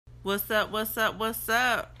What's up? What's up? What's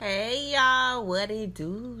up? Hey y'all, what it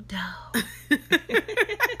do though?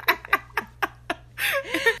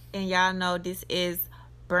 And y'all know this is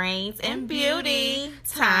Brains and Beauty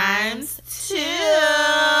times 2.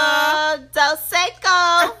 Dos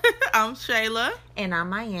Seco. I'm Shayla. And I'm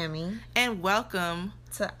Miami. And welcome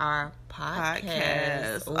to our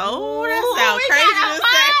podcast. Oh, that sounds crazy to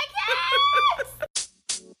say.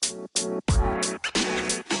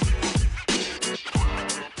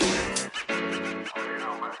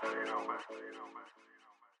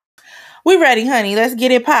 We ready, honey. Let's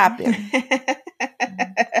get it popping.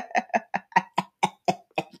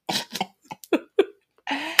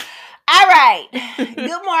 All right.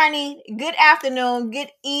 Good morning, good afternoon, good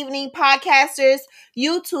evening, podcasters,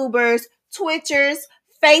 YouTubers, Twitchers,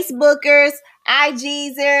 Facebookers,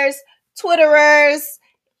 IGzers, Twitterers,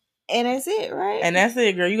 and that's it, right? And that's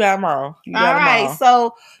it, girl. You got them all. All right.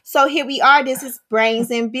 So here we are. This is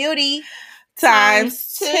Brains and Beauty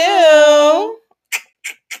times 2.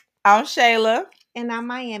 I'm Shayla. And I'm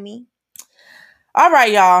Miami. All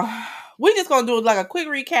right, y'all. We just gonna do like a quick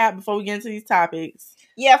recap before we get into these topics.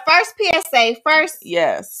 Yeah, first PSA.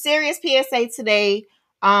 Yes. Serious PSA today.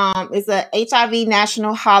 It's a HIV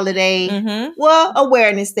national holiday. Mm-hmm. Well,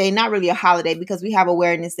 awareness day, not really a holiday because we have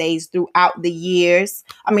awareness days throughout the year.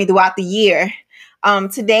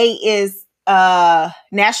 Today is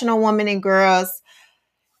National Women and Girls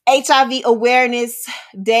HIV Awareness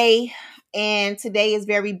Day, and today is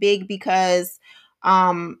very big because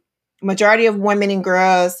majority of women and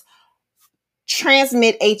girls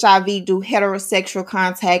transmit HIV through heterosexual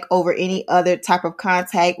contact over any other type of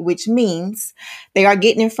contact, which means they are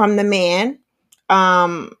getting it from the man.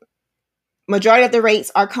 Majority of the rates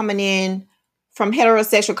are coming in from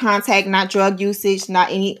heterosexual contact, not drug usage, not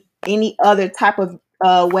any other type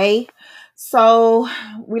of way. So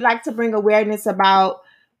we like to bring awareness about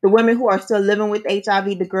the women who are still living with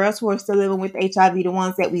HIV, the girls who are still living with HIV, the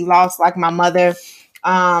ones that we lost, like my mother.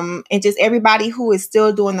 And just everybody who is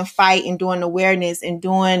still doing the fight and doing awareness and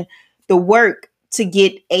doing the work to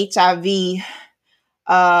get HIV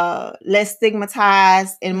less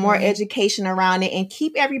stigmatized and more education around it and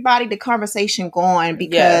keep the conversation going,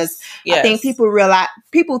 because yes. I think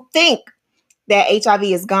people think that HIV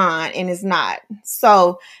is gone, and it's not.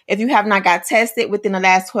 So if you have not got tested within the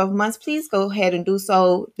last 12 months, please go ahead and do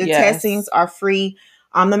so. The testings are free.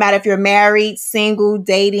 No matter if you're married, single,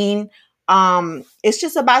 dating. It's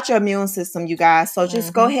just about your immune system, you guys. So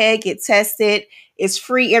just go ahead, get tested. It's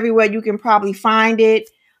free everywhere you can probably find it.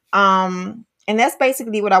 And that's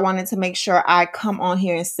basically what I wanted to make sure I come on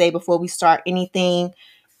here and say before we start anything,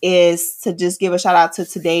 is to just give a shout out to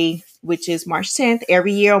today, which is March 10th.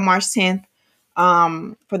 Every year on March 10th,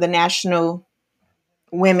 for the National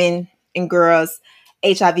Women and Girls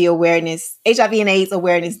HIV and AIDS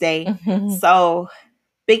Awareness Day. Mm-hmm. So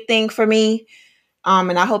big thing for me.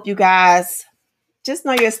 And I hope you guys just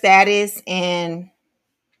know your status, and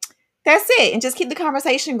that's it. And just keep the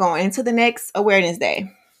conversation going into the next Awareness Day.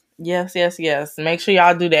 Yes. Make sure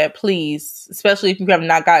y'all do that, please. Especially if you have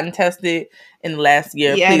not gotten tested in the last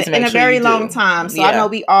year. Yeah, please in a very long time. So I know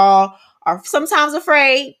we all are sometimes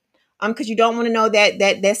afraid, because you don't want to know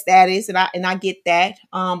that status, and I get that.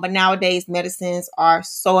 But nowadays medicines are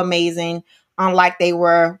so amazing, unlike they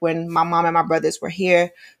were when my mom and my brothers were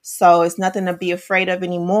here. So it's nothing to be afraid of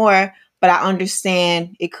anymore. But I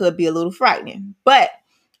understand it could be a little frightening. But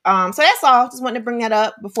so that's all. Just wanted to bring that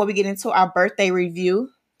up before we get into our birthday review.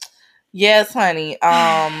 Yes, honey.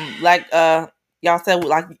 Like y'all said,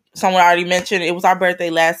 like someone already mentioned, it was our birthday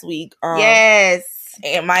last week. Yes.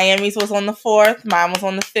 And Miami's was on the 4th. Mine was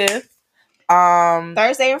on the 5th.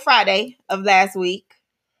 Thursday and Friday of last week.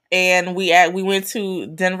 And we went to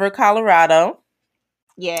Denver, Colorado.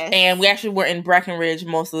 Yes. And we actually were in Breckenridge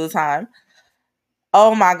most of the time.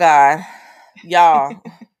 Oh my God. Y'all.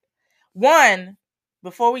 One,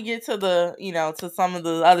 before we get to to some of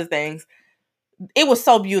the other things, it was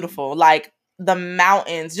so beautiful. Like the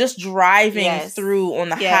mountains, just driving through on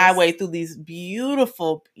the highway through these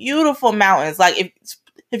beautiful, beautiful mountains. Like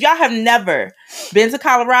if y'all have never been to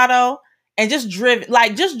Colorado and just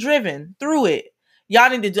driven through it, y'all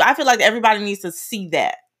need to do. I feel like everybody needs to see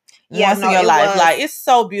that once in your life. Like it's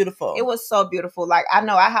so beautiful. It was so beautiful. Like I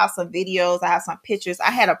know I have some videos, I have some pictures.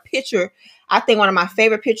 I had a picture. I think one of my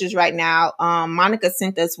favorite pictures right now. Monica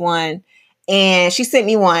sent us one, and she sent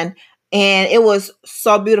me one. And it was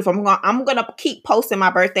so beautiful. I'm gonna keep posting my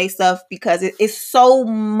birthday stuff because it's so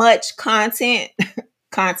much content.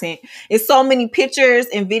 It's so many pictures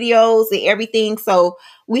and videos and everything. So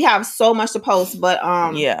we have so much to post. But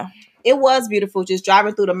it was beautiful just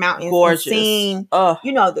driving through the mountains. Gorgeous. And seeing,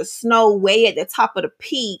 the snow way at the top of the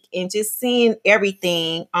peak and just seeing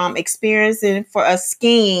everything, experiencing for us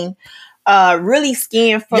skiing, really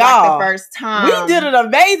skiing for like the first time. We did an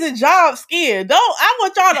amazing job skiing. I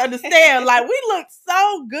want y'all to understand, like, we looked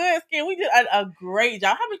so good skiing. We did a great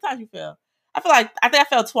job. How many times you fell? I think I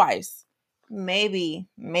fell twice. Maybe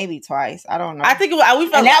twice. I don't know. I think we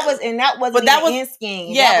fell. And that was in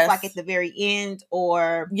skiing. Yes. That was like at the very end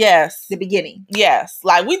or the beginning. Yes.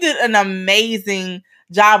 Like, we did an amazing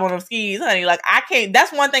job on the skis, honey. Like,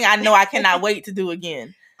 that's one thing I know I cannot wait to do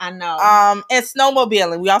again. I know. And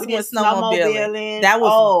snowmobiling. We also went snowmobiling. That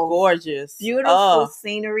was gorgeous. Beautiful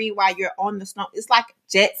scenery while you're on the snow. It's like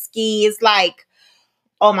jet ski. It's like,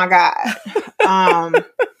 oh my God.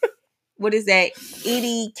 What is that?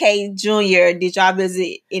 Edie K. Jr. Did y'all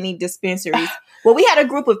visit any dispensaries? Well, we had a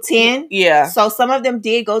group of 10. Yeah. So some of them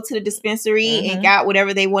did go to the dispensary and got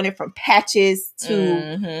whatever they wanted, from patches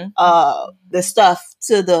to the stuff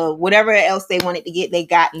to the whatever else they wanted to get. They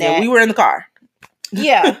got that. Yeah, we were in the car.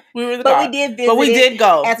 Yeah. We were in the car. We did visit. But we did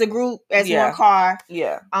go. As a group, as one car.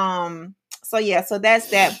 Yeah. So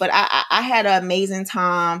that's that. But I had an amazing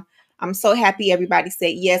time. I'm so happy everybody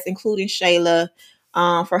said yes, including Shayla,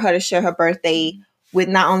 for her to share her birthday with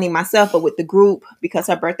not only myself, but with the group, because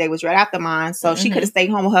her birthday was right after mine. So she could have stayed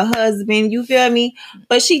home with her husband, you feel me?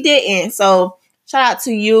 But she didn't. So shout out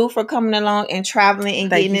to you for coming along and traveling and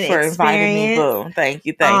getting an experience. Inviting me, boo. Thank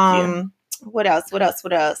you. What else?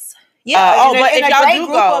 Yeah. But if y'all do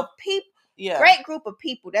go, great group of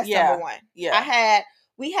people. That's number one. Yeah.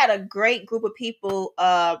 We had a great group of people.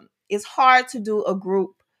 It's hard to do a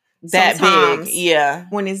group that big,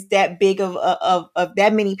 when it's that big of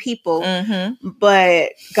that many people.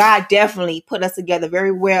 But God definitely put us together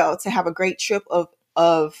very well to have a great trip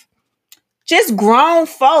of just grown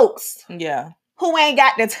folks, who ain't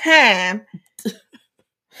got the time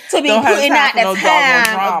to be putting out the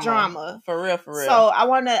time of drama. For real. So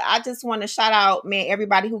I just want to shout out, man,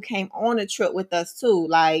 everybody who came on the trip with us too,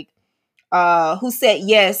 like who said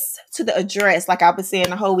yes to the address. Like I've been saying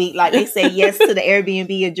the whole week, like they said yes to the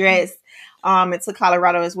Airbnb address, and to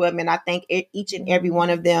Colorado as well. Man, I thank each and every one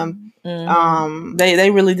of them. They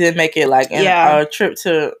really did make it like a trip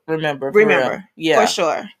to remember. For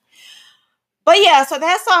sure. But yeah, so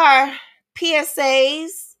that's our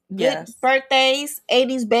PSAs. Good birthdays,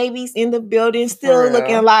 80s babies in the building, still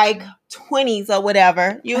looking like 20s or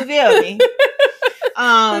whatever. You feel me?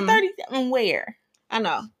 37 where? I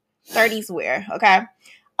know. 30s where, okay?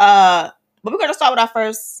 But we're gonna start with our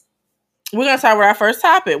first. We're gonna start with our first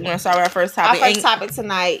topic. Our first topic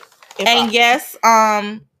tonight. And yes,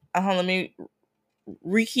 let me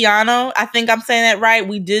Rikiano. I think I'm saying that right.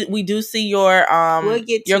 We do see your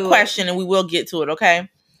your question, and we will get to it. Okay.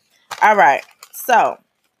 All right. So,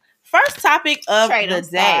 first topic of the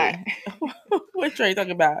day. What Trey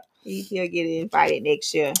talking about? He'll get invited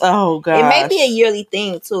next year. Oh god, it may be a yearly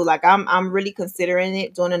thing too. Like I'm really considering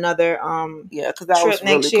it, doing another because that trip was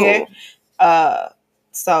really next year. Cool.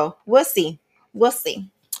 So we'll see.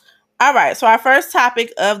 All right. So our first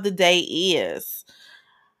topic of the day is,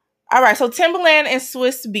 all right. So Timbaland and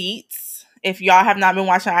Swizz Beatz. If y'all have not been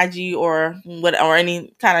watching IG or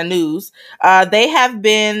any kind of news, they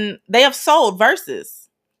have sold Versus.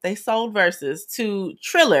 They sold Versus to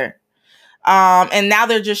Triller. And now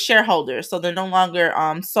they're just shareholders, so they're no longer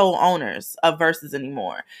sole owners of Versus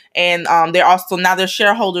anymore. And they're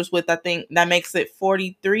shareholders with, I think that makes it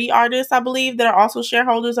 43 artists, I believe, that are also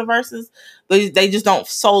shareholders of Versus. But they just don't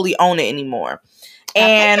solely own it anymore.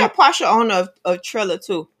 And I think they're partial owner of Triller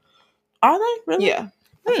too. Are they really? Yeah,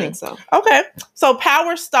 I think so. Okay, so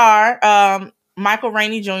Power Star, Michael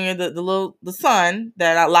Rainey Jr., the son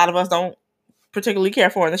that a lot of us don't particularly care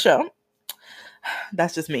for in the show.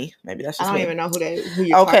 That's just me. Maybe that's just me. I don't even know who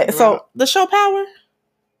you're talking about. So the show Power?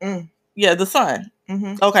 Yeah, the son.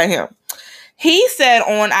 Mm-hmm. Okay, him. He said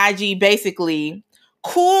on IG, basically,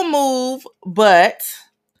 cool move, but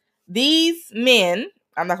these men,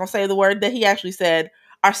 I'm not going to say the word that he actually said,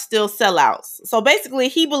 are still sellouts. So basically,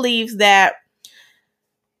 he believes that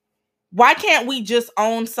why can't we just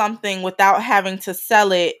own something without having to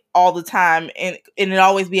sell it all the time and it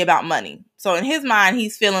always be about money? So in his mind,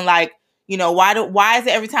 he's feeling like, why is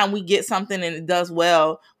it every time we get something and it does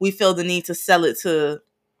well, we feel the need to sell it to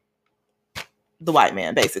the white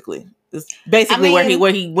man, basically. It's basically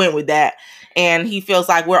where he went with that. And he feels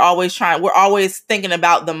like we're always thinking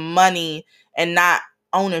about the money and not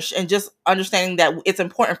ownership, and just understanding that it's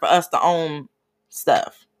important for us to own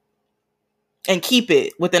stuff and keep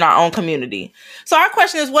it within our own community. So our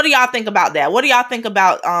question is, what do y'all think about that? What do y'all think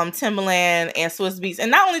about Timbaland and Swizz Beatz?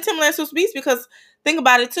 And not only Timbaland and Swizz Beatz, because think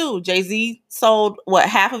about it too. Jay-Z sold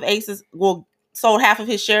half of Ace's, sold half of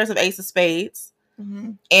his shares of Ace of Spades.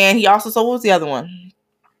 Mm-hmm. And he also sold, what was the other one?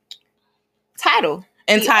 Tidal.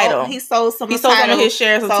 And Tidal. He sold some of his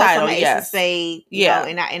shares of Tidal. Yes. Ace of Spades, you know,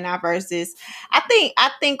 in our verses.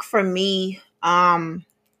 I think for me,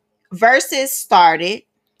 verses started.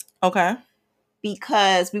 Okay.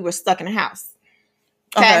 Because we were stuck in the house.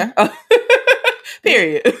 Okay.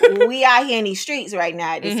 Period. We out here in these streets right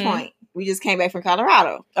now at this point. We just came back from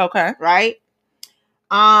Colorado. Okay. Right?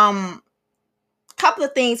 Couple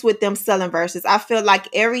of things with them selling verses. I feel like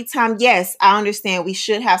every time, yes, I understand we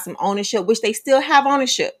should have some ownership, which they still have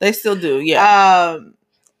ownership. They still do, yeah.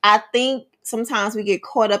 I think sometimes we get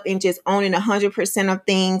caught up in just owning 100% of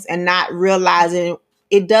things and not realizing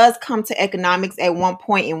it does come to economics at one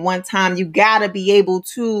point in one time. You gotta be able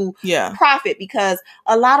to profit, because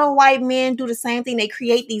a lot of white men do the same thing. They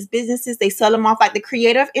create these businesses, they sell them off, like the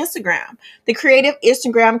creator of Instagram. The creative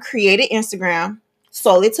Instagram created Instagram,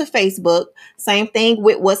 sold it to Facebook. Same thing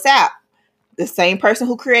with WhatsApp. The same person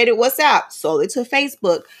who created WhatsApp sold it to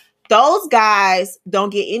Facebook. Those guys don't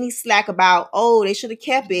get any slack about, oh, they should have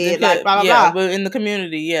kept it, like blah, blah, blah. But in the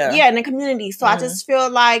community, Yeah, in the community. So I just feel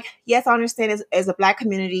like, yes, I understand as a Black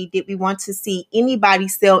community, did we want to see anybody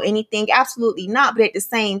sell anything? Absolutely not. But at the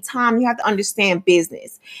same time, you have to understand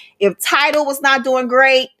business. If Tidal was not doing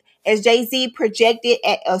great, as Jay-Z projected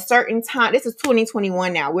at a certain time, this is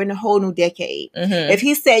 2021 now, we're in a whole new decade. If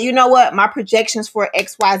he said, you know what, my projections for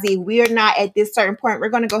XYZ, we're not at this certain point, we're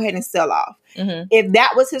going to go ahead and sell off. If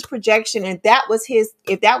that was his projection and if that was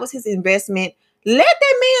his investment, let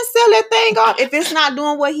that man sell that thing off if it's not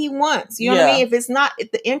doing what he wants. You know what I mean?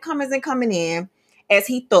 If the income isn't coming in as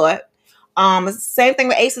he thought. Same thing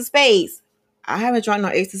with Ace of Spades. I haven't drawn no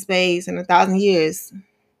Ace of Spades in 1,000 years.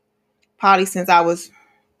 Probably since I was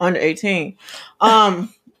under 18. But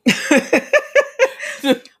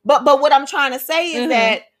what I'm trying to say is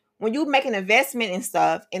that when you make an investment in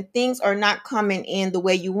stuff and things are not coming in the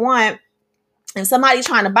way you want, and somebody's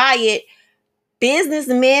trying to buy it,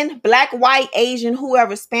 businessmen, Black, white, Asian,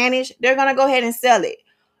 whoever, Spanish, they're going to go ahead and sell it.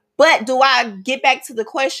 But do I get back to the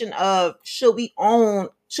question of should we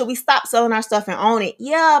stop selling our stuff and own it?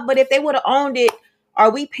 Yeah, but if they would have owned it, are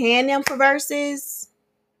we paying them for verses?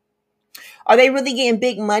 Are they really getting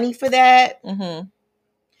big money for that?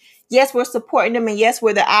 Yes, we're supporting them, and yes,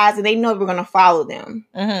 we're the eyes, and they know we're going to follow them.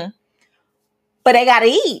 But they got to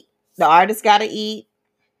eat. The artist got to eat.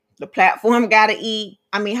 The platform got to eat.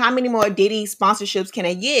 I mean, how many more Diddy sponsorships can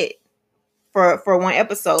they get for one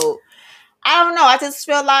episode? I don't know. I just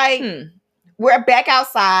feel like we're back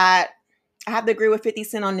outside. I have to agree with 50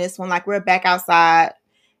 Cent on this one. Like, we're back outside,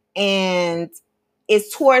 and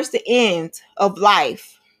it's towards the end of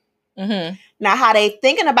life. Now, how they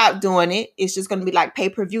thinking about doing it, it's just going to be like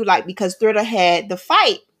pay-per-view, like, because Thriller had the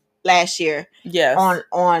fight last year on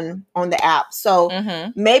the app. So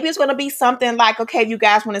maybe it's going to be something like, okay, if you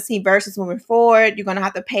guys want to see verses moving forward, you're going to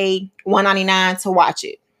have to pay $1.99 to watch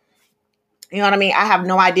it. You know what I mean? I have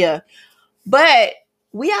no idea. But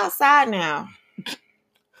we outside now.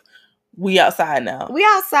 We outside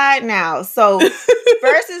now. So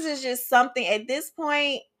verses is just something at this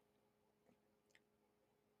point.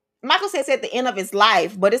 Michael says at the end of his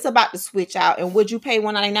life, but it's about to switch out. And would you pay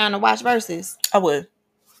 $1.99 to watch verses? I would.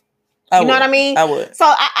 You know what I mean? I would. So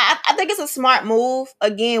I think it's a smart move.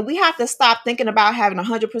 Again, we have to stop thinking about having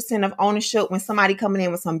 100% of ownership when somebody coming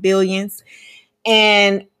in with some billions,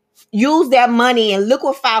 and use that money and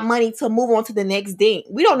liquefy money to move on to the next thing.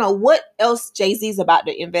 We don't know what else Jay-Z's about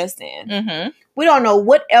to invest in. We don't know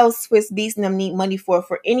what else Swizz Beatz and them need money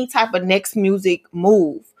for any type of next music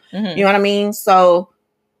move. You know what I mean? So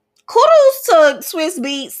kudos to Swizz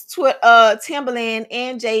Beatz, Timbaland,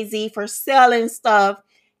 and Jay-Z for selling stuff,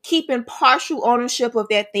 keeping partial ownership of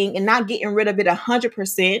that thing and not getting rid of it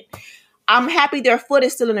 100%. I'm happy their foot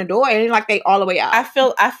is still in the door. It ain't like they all the way out. I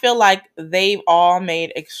feel like they've all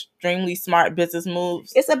made extremely smart business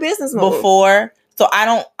moves. It's a business move. Before. So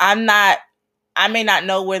I may not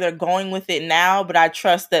know where they're going with it now, but I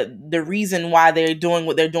trust that the reason why they're doing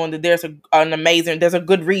what they're doing, that there's a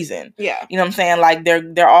good reason. Yeah. You know what I'm saying? Like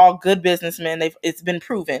they're all good businessmen. It's been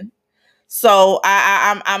proven. So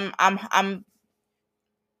I'm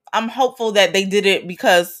hopeful that they did it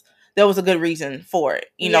because there was a good reason for it.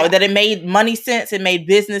 You know, that it made money sense, it made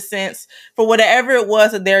business sense for whatever it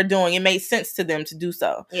was that they're doing. It made sense to them to do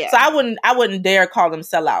so. Yeah. So I wouldn't dare call them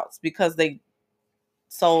sellouts because they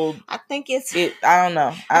sold. I think I don't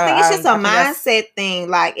know. I think it's just a mindset thing.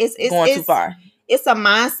 Like it's going too far. It's a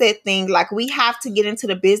mindset thing. Like we have to get into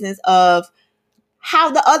the business of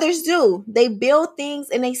how the others do. They build things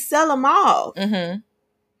and they sell them all.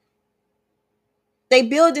 they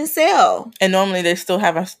build and sell. And normally they still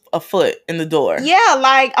have a foot in the door. Yeah,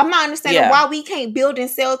 like, I'm not understanding why we can't build and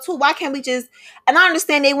sell too. Why can't we just... And I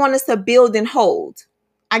understand they want us to build and hold.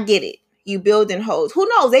 I get it. You build and hold. Who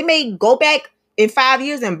knows? They may go back in 5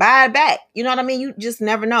 years and buy it back. You know what I mean? You just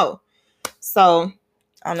never know. So...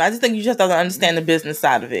 I just think you just don't understand the business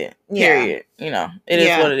side of it. Period. You know, it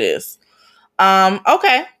is what it is.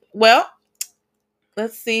 Okay. Well,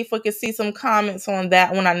 let's see if we can see some comments on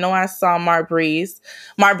that one. I know I saw Mark Breeze.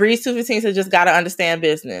 Mark Breeze 215 said, just gotta understand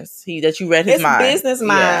business. That you read his mind. It's business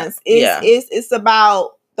minds. It's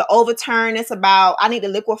about the overturn. It's about, I need to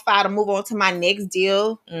liquefy to move on to my next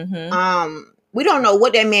deal. Mm-hmm. We don't know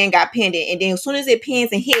what that man got pending. And then as soon as it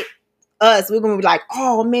pins and hit us, we're gonna be like,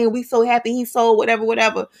 oh man, we so happy he sold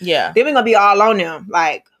whatever. Yeah. Then we're gonna be all on them.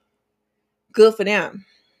 Like, good for them.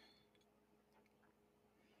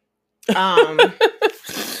 Okay.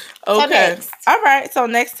 All right. So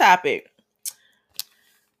next topic.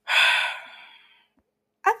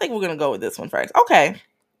 I think we're gonna go with this one first. Okay.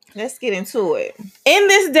 Let's get into it. In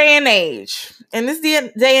this day and age,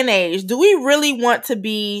 do we really want to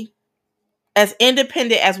be as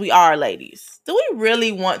independent as we are, ladies? Do we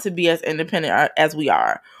really want to be as independent as we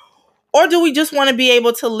are? Or do we just want to be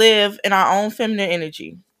able to live in our own feminine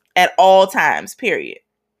energy at all times, period?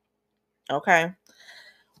 Okay.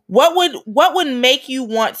 What would make you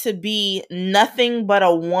want to be nothing but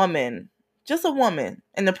a woman? Just a woman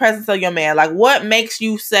in the presence of your man? Like, what makes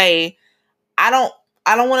you say, I don't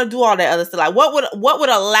want to do all that other stuff? Like, what would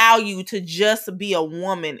allow you to just be a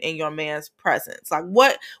woman in your man's presence? Like,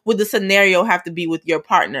 what would the scenario have to be with your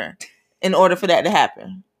partner in order for that to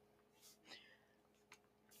happen?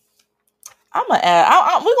 We're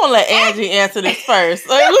gonna let Angie answer this first.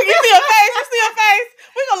 Look, you see her face.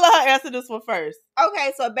 We're gonna let her answer this one first.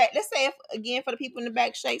 Okay, so let's say again for the people in the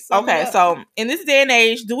back, shake. Okay, so in this day and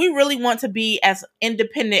age, do we really want to be as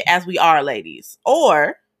independent as we are, ladies?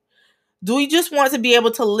 Or do we just want to be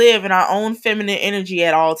able to live in our own feminine energy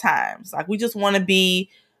at all times? Like, we just want to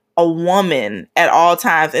be a woman at all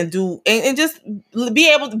times and just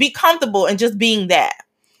be able to be comfortable in just being that.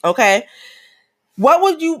 Okay? What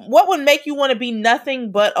would make you want to be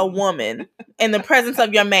nothing but a woman in the presence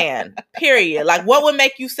of your man? Period. Like, what would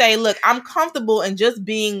make you say, look, I'm comfortable in just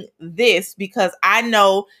being this because I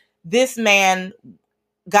know this man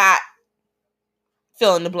got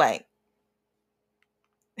fill in the blank.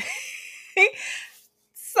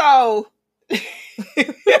 So, okay,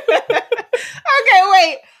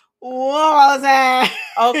 wait. One more time.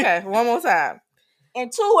 Okay, one more time. In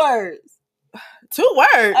 2 words. 2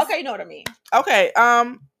 words? Okay, you know what I mean. Okay,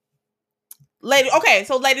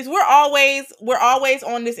 ladies, we're always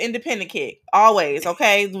on this independent kick. Always,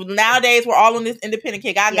 okay? Nowadays, we're all on this independent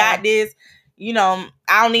kick. I got this. You know,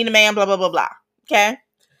 I don't need a man, blah, blah, blah, blah. Okay?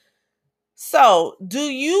 So,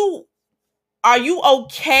 are you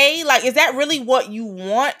okay? Like, is that really what you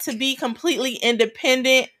want, to be completely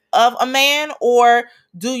independent of a man? Or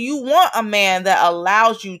do you want a man that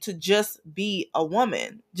allows you to just be a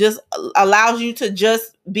woman? Just allows you to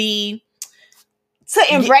just be...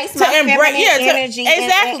 To embrace my feminine energy.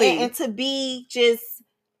 Exactly. And to be just...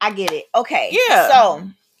 I get it. Okay. Yeah. So,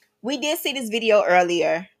 we did see this video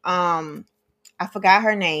earlier. I forgot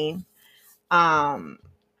her name. And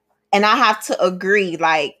I have to agree,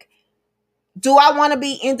 like, do I want to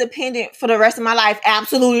be independent for the rest of my life?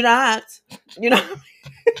 Absolutely not. You know?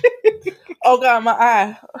 Oh, God, my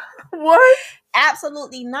eye. What?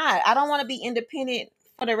 Absolutely not. I don't want to be independent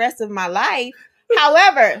for the rest of my life.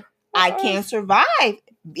 However, I can survive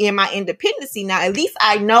in my independency. Now, at least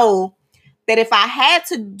I know that if I had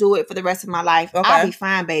to do it for the rest of my life, I'll be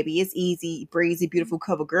fine, baby. It's easy, breezy, beautiful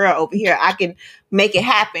cover girl over here. I can make it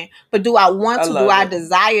happen. But do I want to? Do I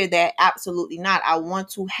desire that? Absolutely not. I want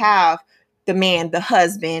to have the man, the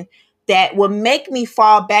husband, that will make me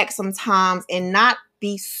fall back sometimes and not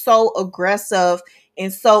be so aggressive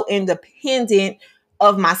and so independent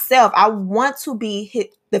of myself. I want to be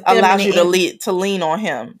the allows you to lean on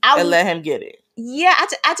him and let him get it. Yeah,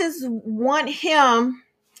 I just want him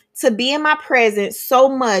to be in my presence so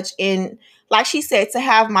much, and like she said, to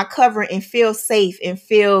have my covering and feel safe and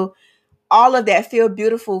feel all of that, feel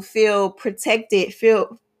beautiful, feel protected,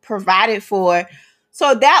 feel provided for.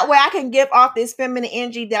 So that way I can give off this feminine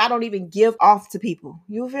energy that I don't even give off to people.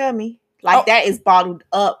 You feel me? Like that is bottled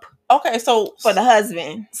up. Okay, so for the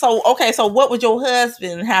husband. So what would your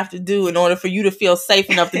husband have to do in order for you to feel safe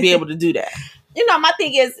enough to be able to do that? You know, my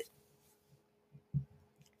thing is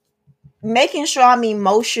making sure I'm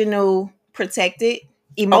emotionally protected.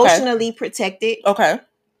 Okay.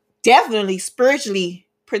 Definitely spiritually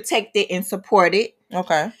protected and supported.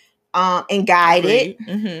 Okay. And guided.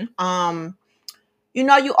 Mm-hmm. You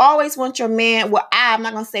know, you always want your man. Well, I'm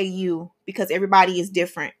not gonna say you because everybody is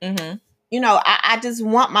different. Mm-hmm. You know, I just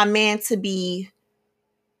want my man to be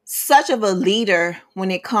such of a leader when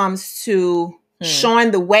it comes to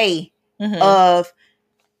showing the way of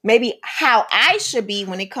maybe how I should be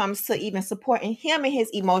when it comes to even supporting him in his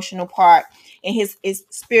emotional part, in his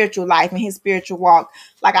spiritual life, and his spiritual walk.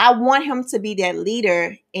 Like, I want him to be that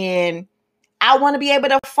leader, and I want to be able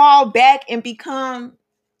to fall back and become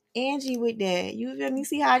Angie with that. You feel me?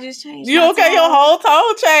 See how I just changed? You okay? Tone? Your whole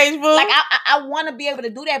tone changed, boo. Like, I want to be able to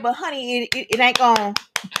do that, but honey, it ain't gonna.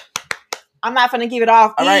 I'm not gonna give it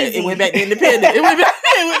off. All right, it went back to independent. It went back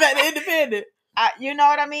to independent. You know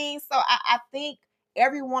what I mean? So I think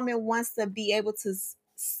every woman wants to be able to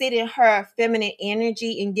sit in her feminine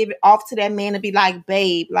energy and give it off to that man and be like,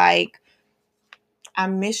 babe, like, I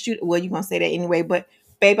missed you. Well, you're gonna say that anyway, but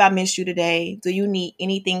babe, I missed you today. Do you need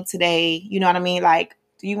anything today? You know what I mean? Like,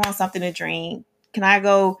 do you want something to drink? Can I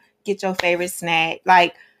go get your favorite snack?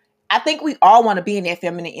 Like, I think we all want to be in that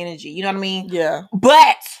feminine energy. You know what I mean? Yeah.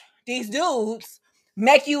 But these dudes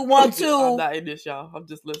make you want to. I'm not in this, y'all. I'm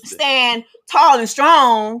just listening. Stand tall and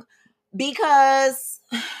strong because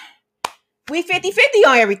we 50-50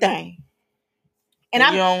 on everything. And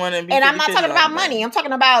you don't want to be. And I'm not talking about money. I'm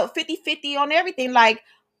talking about 50-50 on everything. Like,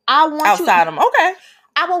 I want outside them. Okay.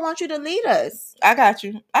 I would want you to lead us. I got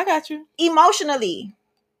you. Emotionally.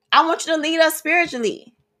 I want you to lead us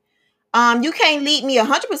spiritually. You can't lead me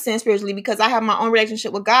 100% spiritually because I have my own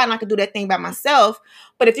relationship with God and I can do that thing by myself.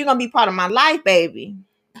 But if you're going to be part of my life, baby,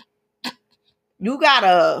 you got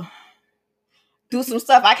to do some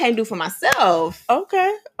stuff I can't do for myself.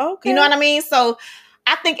 Okay. You know what I mean? So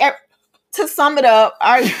I think to sum it up,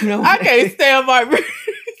 I can't stand my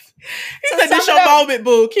He said, this your moment,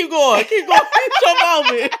 boo. Keep going. It's your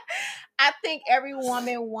moment. I think every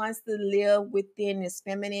woman wants to live within this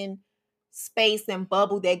feminine space and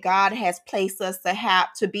bubble that God has placed us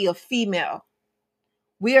to be a female.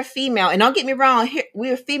 We are female. And don't get me wrong,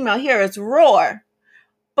 we're female here. It's Roar.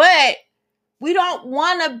 But we don't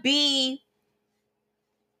want to be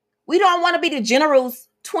the generals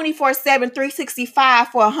 24/7, 365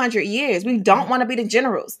 for 100 years. We don't want to be the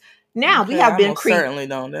generals. Now, we have been certainly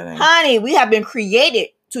don't. Honey, we have been created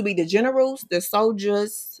to be the generals, the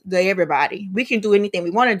soldiers, the everybody. We can do anything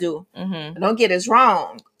we want to do. Mm-hmm. Don't get us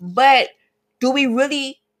wrong. But do we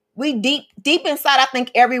really? We deep inside, I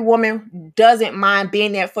think every woman doesn't mind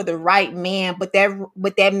being there for the right man, but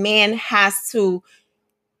that man has to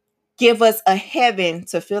give us a heaven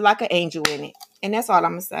to feel like an angel in it. And that's all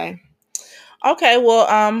I'm gonna say. Okay,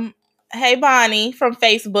 well, hey Bonnie from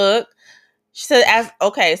Facebook. She said,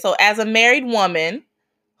 as a married woman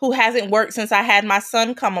who hasn't worked since I had my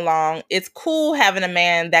son come along, it's cool having a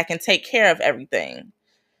man that can take care of everything.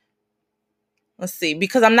 Let's see,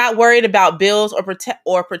 because I'm not worried about bills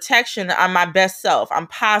or protection. I'm my best self. I'm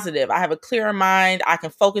positive. I have a clearer mind. I can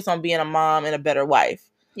focus on being a mom and a better wife.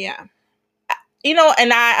 Yeah. You know,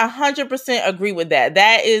 and I 100% agree with that.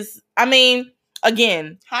 That is, I mean,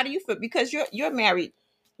 again. How do you feel? Because you're married.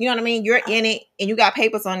 You know what I mean? You're in it and you got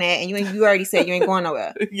papers on that and you already said you ain't going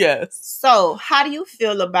nowhere. Yes. So how do you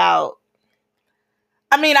feel about?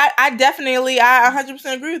 I mean, I definitely, I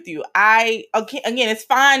 100% agree with you. Again, it's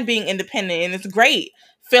fine being independent and it's great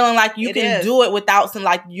feeling like you can do it without some,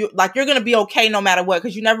 you're going to be okay no matter what.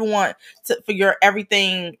 Cause you never want for your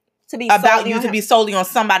everything to be about you to be solely on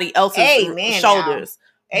somebody else's shoulders.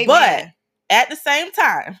 But at the same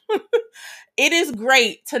time, it is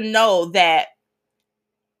great to know that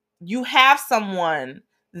you have someone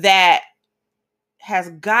that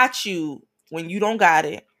has got you when you don't got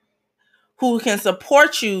it, who can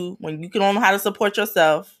support you when you don't know how to support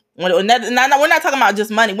yourself. We're not talking about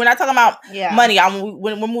just money. We're not talking about money.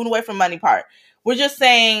 We're moving away from money part. We're just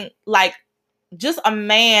saying, like, just a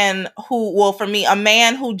man who, well, for me, a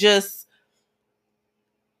man who just,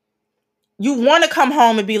 you want to come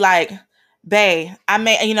home and be like, babe, I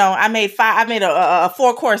made a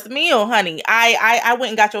 4-course meal, honey. I went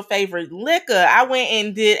and got your favorite liquor. I went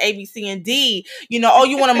and did A, B, C, and D. You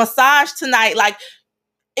want a massage tonight? Like,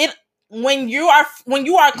 it, when you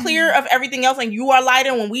are clear of everything else and you are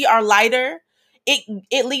lighter, when we are lighter,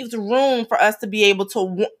 it leaves room for us to be able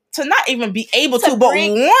to not even be able to but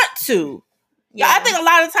want to. Yeah, I think a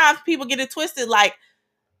lot of times people get it twisted. Like,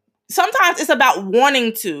 sometimes it's about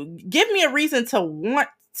wanting to. Give me a reason to want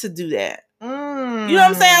to do that. You know what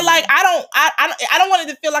I'm saying? Like, I don't want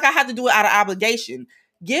it to feel like I have to do it out of obligation.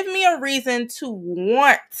 Give me a reason to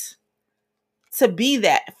want to be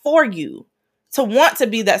that for you, to want to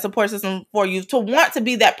be that support system for you, to want to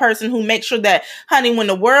be that person who makes sure that, honey, when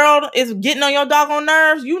the world is getting on your doggone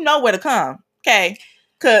nerves, you know where to come. Okay.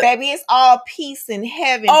 Baby, it's all peace in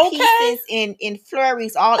heaven, pieces in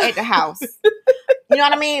flurries all at the house. You know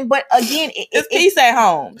what I mean? But again, it's peace at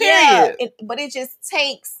home. Period. Yeah, but it just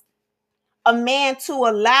takes a man to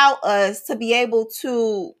allow us to be able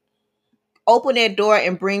to open that door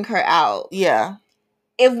and bring her out. Yeah.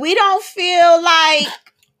 If we don't feel like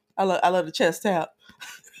I love the chest tap.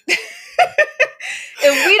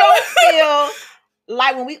 If we don't feel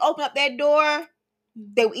like when we open up that door,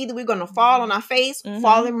 that either we're gonna fall on our face,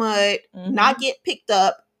 fall in mud, not get picked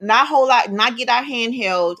up, not get our hand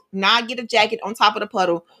held, not get a jacket on top of the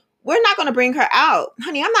puddle, we're not gonna bring her out.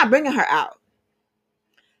 Honey, I'm not bringing her out.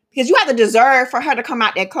 Because you have to deserve for her to come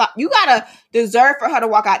out that clock. You gotta deserve for her to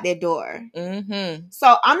walk out that door.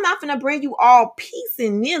 So I'm not gonna bring you all peace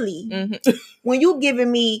and nilly when you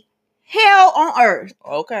giving me hell on earth.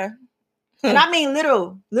 Okay. And I mean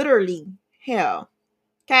literally hell.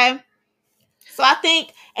 Okay? So I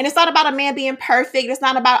think, and it's not about a man being perfect. It's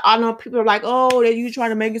not about, I know people are like, oh, that you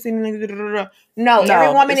trying to make it seem like, no,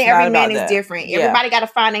 every woman and every man is different. Yeah. Everybody got to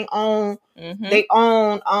find their own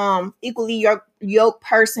equally yoked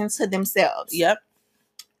person to themselves. Yep.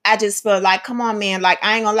 I just feel like, come on, man. Like,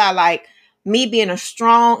 I ain't gonna lie. Like, me being a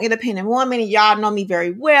strong, independent woman, and y'all know me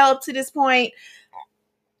very well to this point,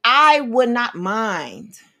 I would not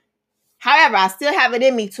mind. However, I still have it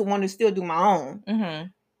in me to want to still do my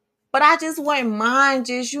own. But I just wouldn't mind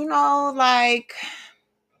just, like,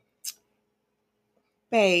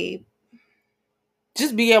 babe.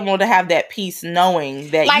 Just be able to have that peace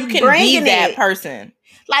knowing that like you can be that person.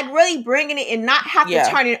 Like really bringing it and not have to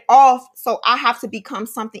turn it off so I have to become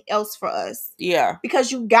something else for us. Yeah. Because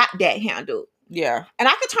you got that handled. Yeah. And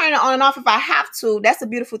I could turn it on and off if I have to. That's the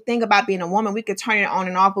beautiful thing about being a woman. We could turn it on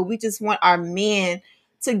and off, but we just want our men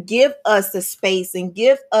to give us the space and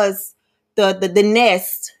give us the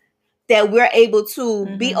nest that we're able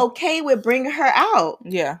to be okay with bringing her out.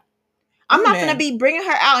 Yeah. I'm not finna be bringing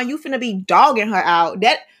her out and you finna be dogging her out.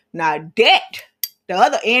 The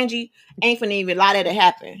other Angie ain't finna even allow that to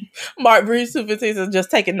happen. Mark Breeze 215 is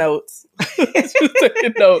just taking notes. Just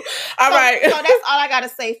taking notes. All right. So that's all I gotta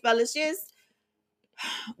say, fellas. Just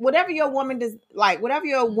whatever your woman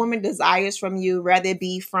desires from you, whether it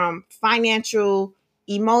be from financial,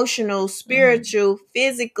 emotional, spiritual,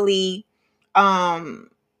 physically,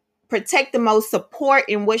 protect the most, support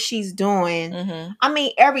in what she's doing. I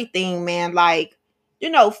mean, everything, man. Like,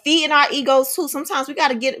 feeding our egos too. Sometimes we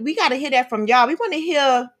gotta hear that from y'all. We want to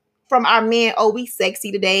hear from our men, oh, we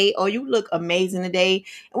sexy today, or you look amazing today.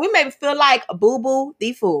 And we maybe feel like a boo-boo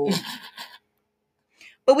the fool.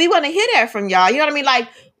 But we want to hear that from y'all. You know what I mean? Like,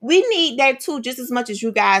 we need that too, just as much as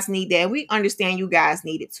you guys need that. We understand you guys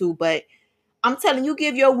need it too. But I'm telling you,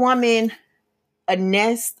 give your woman a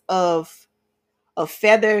nest of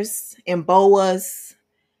feathers and boas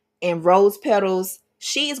and rose petals,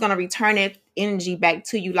 she is going to return that energy back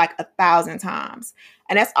to you like 1,000 times.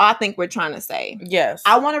 And that's all I think we're trying to say. Yes.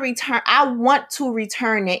 I want to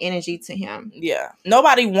return that energy to him. Yeah.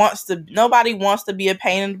 Nobody wants to be a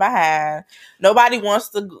pain in the behind. Nobody wants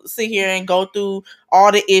to sit here and go through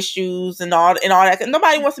all the issues and all that.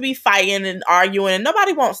 Nobody wants to be fighting and arguing, and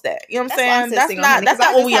nobody wants that. You know what I'm saying? That's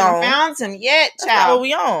not what we on. Found him yet, child. That's not what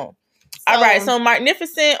we on. All right, so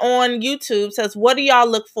Magnificent on YouTube says, "What do y'all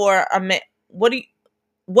look for a man? What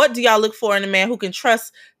do y'all look for in a man who can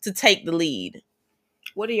trust to take the lead?"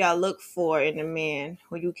 What do y'all look for in a man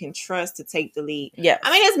who you can trust to take the lead? Yeah,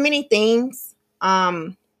 I mean, there's many things.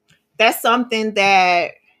 That's something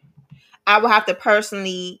that I will have to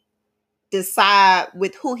personally decide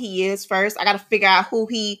with who he is first. I got to figure out who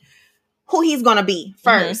he's gonna be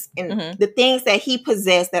first, and the things that he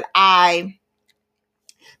possessed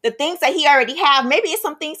the things that he already have. Maybe it's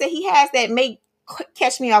some things that he has that may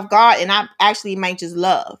catch me off guard and I actually might just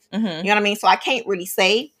love. You know what I mean? So I can't really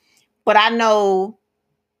say, but I know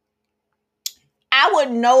I would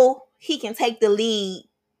know he can take the lead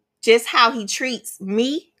just how he treats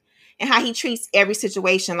me and how he treats every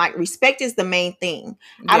situation. Like, respect is the main thing.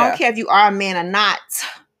 Yeah. I don't care if you are a man or not.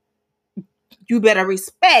 You better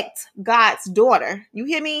respect God's daughter. You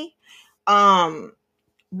hear me?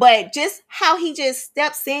 But just how he just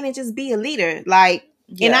steps in and just be a leader. Like,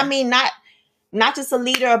 and I mean, not just a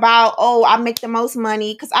leader about, oh, I make the most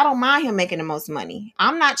money, because I don't mind him making the most money.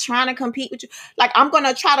 I'm not trying to compete with you. Like, I'm going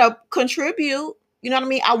to try to contribute. You know what I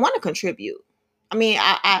mean? I want to contribute. I mean,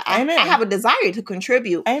 I have a desire to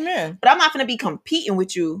contribute. Amen. But I'm not going to be competing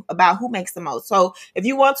with you about who makes the most. So if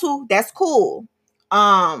you want to, that's cool.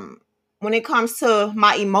 When it comes to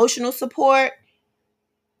my emotional support,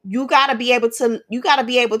 you gotta be able to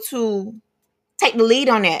take the lead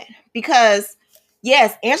on that, because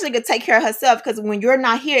yes, Angela could take care of herself because when you're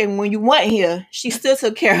not here and when you weren't here, she still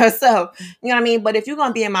took care of herself. You know what I mean? But if you're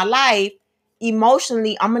gonna be in my life,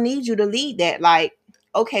 emotionally, I'm gonna need you to lead that. Like,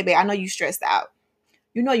 okay, babe, I know you stressed out.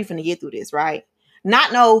 You know you're finna get through this, right?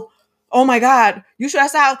 Not no, oh my God, you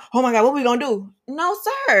stressed out. Oh my God, what we gonna do? No,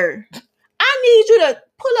 sir. I need you to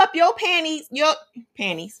pull up your pants,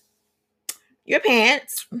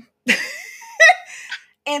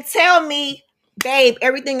 and tell me, babe,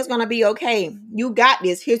 everything is gonna be okay. You got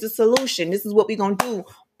this. Here's the solution. This is what we're gonna do.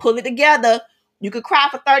 Pull it together. You could cry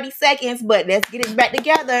for 30 seconds, but let's get it back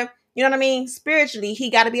together. You know what I mean? Spiritually, he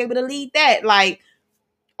got to be able to lead that. Like,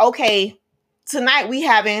 okay, tonight we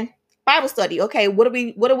having Bible study. Okay, what are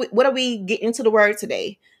we getting into the word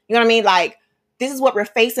today? You know what I mean? Like, this is what we're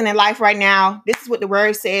facing in life right now. This is what the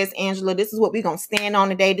word says, Angela. This is what we're gonna stand on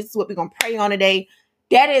today. This is what we're gonna pray on today.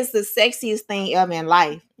 That is the sexiest thing ever in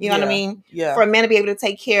life. You know what I mean? Yeah. For a man to be able to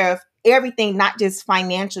take care of everything, not just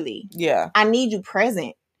financially. Yeah. I need you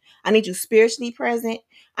present. I need you spiritually present.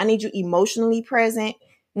 I need you emotionally present.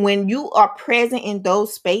 When you are present in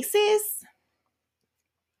those spaces,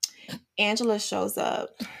 Angela shows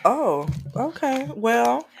up. Oh, okay.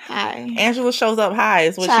 Well, hi. Angela shows up high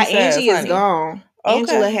is what she says. Angie is gone. Okay.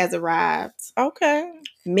 Angela has arrived. Okay.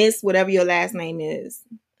 Miss whatever your last name is.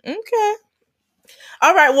 Okay.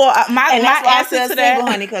 All right. Well, my answer to that,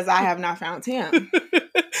 honey, because I have not found him.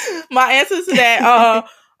 My answer to that,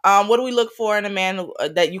 what do we look for in a man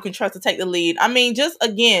that you can trust to take the lead? I mean, just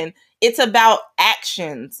again, it's about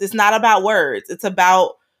actions. It's not about words. It's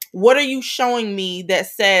about what are you showing me that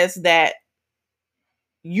says that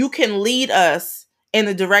you can lead us in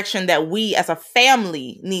the direction that we as a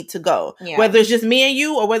family need to go. Yeah. Whether it's just me and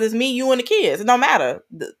you or whether it's me, you, and the kids. It don't matter.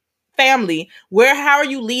 The family, how are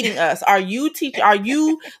you leading us? Are you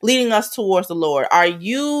leading us towards the Lord? Are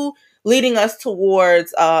you leading us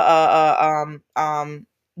towards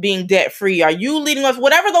being debt free? Are you leading us,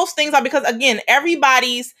 whatever those things are? Because again,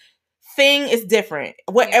 everybody's thing is different.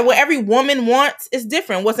 What every woman wants is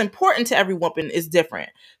different. What's important to every woman is different.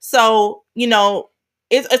 So, you know,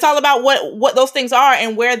 it's all about what those things are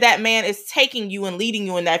and where that man is taking you and leading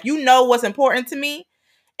you in that. If you know what's important to me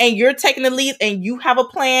and you're taking the lead and you have a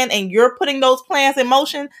plan and you're putting those plans in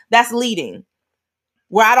motion, that's leading.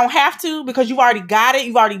 Where I don't have to, because you've already got it,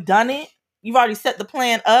 you've already done it, you've already set the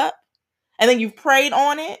plan up, and then you've prayed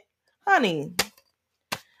on it, honey.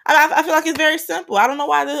 I feel like it's very simple. I don't know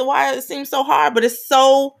why it seems so hard, but it's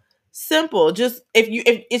so simple. Just if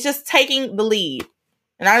it's just taking the lead.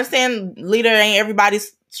 And I understand leader ain't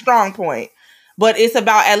everybody's strong point, but it's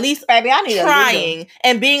about at least trying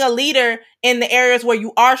and being a leader in the areas where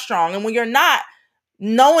you are strong. And when you're not,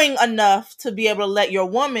 knowing enough to be able to let your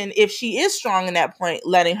woman, if she is strong in that point,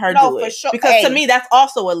 letting her do it. For sure. Because to me, that's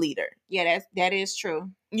also a leader. Yeah, that is true.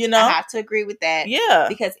 You know, I have to agree with that. Yeah,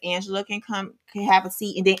 because Angela can have a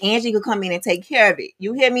seat, and then Angie can come in and take care of it.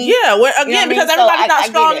 You hear me? Yeah, because everybody's not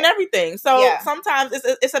strong in everything. So sometimes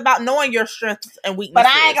it's about knowing your strengths and weaknesses. But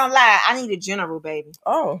I ain't gonna lie, I need a general, baby.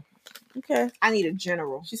 Oh, okay. I need a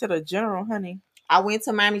general. She said a general, honey. I went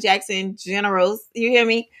to Miami Jackson Generals. You hear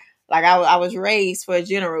me? Like I was raised for a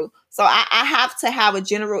general. So I have to have a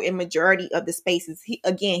general in majority of the spaces. He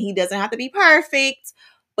doesn't have to be perfect,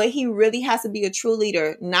 but he really has to be a true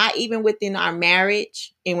leader, not even within our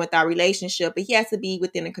marriage and with our relationship, but he has to be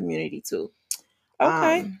within the community too.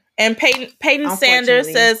 Okay. And Peyton Sanders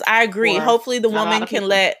says, I agree. Hopefully the woman can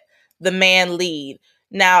let the man lead.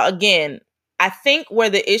 Now, again, I think where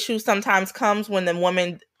the issue sometimes comes when the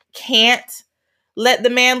woman can't let the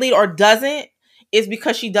man lead or doesn't, is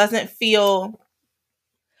because she doesn't feel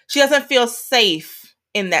safe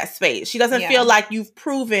in that space. She doesn't feel like you've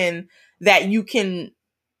proven that you can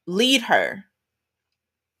lead her.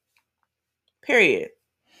 Period.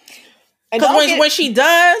 Because when she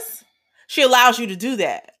does, she allows you to do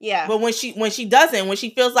that. Yeah. But when she doesn't, when she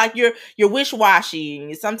feels like you're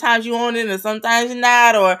wish-washy, sometimes you own it and sometimes you're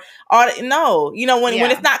not, no. You know, when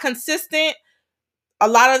it's not consistent, a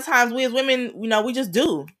lot of the times we as women, you know, we just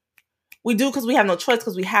do. We do because we have no choice,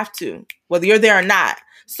 because we have to, whether you're there or not.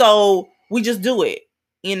 So we just do it,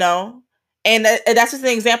 you know? And that's just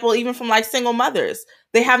an example, even from like single mothers.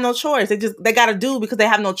 They have no choice. They got to do because they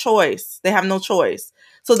have no choice. They have no choice.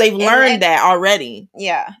 So they've learned that already.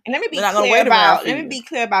 Yeah. And let me be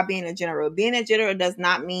clear about being a general. Being a general does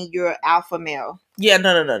not mean you're alpha male. Yeah,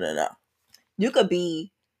 no. You could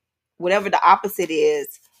be whatever the opposite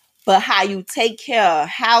is, but how you take care of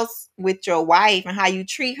house with your wife and how you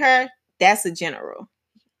treat her, that's a general.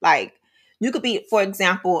 Like, you could be, for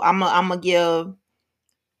example, I'm gonna give,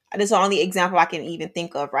 this is the only example I can even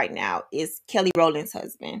think of right now, is Kelly Rowland's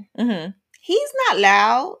husband. Mm-hmm. He's not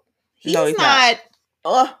loud. He's not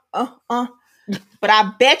But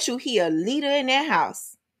I bet you he a leader in that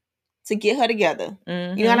house to get her together.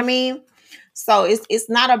 Mm-hmm. You know what I mean? So it's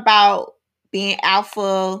not about being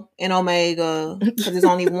alpha and omega because there's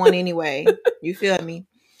only one anyway. You feel me?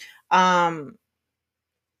 I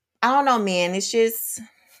don't know, man. It's just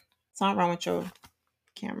something wrong with your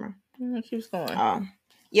camera. It keeps going.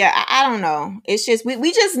 Yeah, I don't know. It's just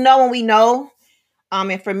we just know when we know.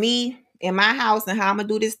 And for me, in my house and how I'm gonna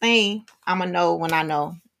do this thing, I'm gonna know when I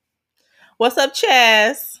know. What's up,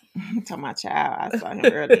 Chaz? To my child, I saw him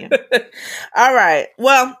earlier. All right.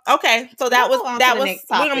 Well, okay. So that was. We're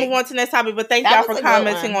gonna move on to the next topic. But thank y'all for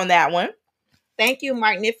commenting on that one. Thank you,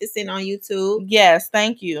 Magnificent on YouTube. Yes,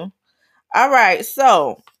 thank you. All right.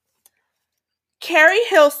 So Carrie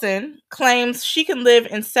Hilson claims she can live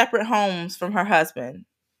in separate homes from her husband.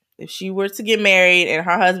 If she were to get married and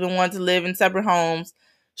her husband wanted to live in separate homes,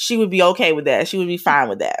 she would be okay with that. She would be fine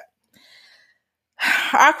with that.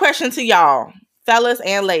 Our question to y'all, fellas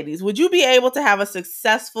and ladies, would you be able to have a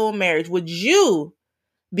successful marriage? Would you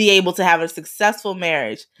be able to have a successful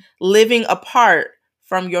marriage living apart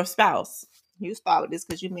from your spouse? You start with this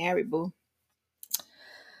because you're married, boo.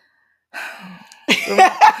 I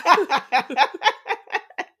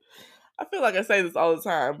feel like I say this all the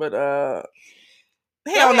time, but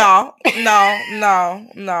hell no. We're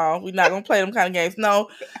not gonna play them kind of games. No.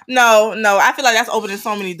 I feel like that's opening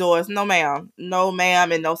so many doors. No, ma'am,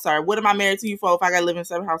 and no, sir. What am I married to you for if I gotta live in a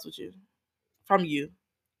separate house with you? From you?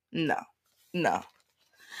 No. I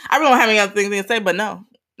really don't have any other things to say, but no.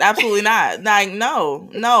 Absolutely not. Like, no.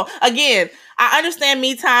 Again, I understand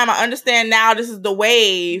me time. I understand now this is the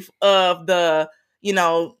wave of the,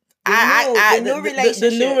 the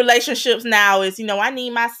new relationships now is, I need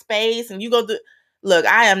my space and you go do. Look,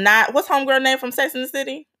 I am not. What's homegirl name from Sex and the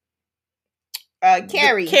City?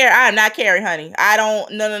 Carrie. I am not Carrie, honey. I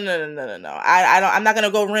don't. No. I don't. I'm not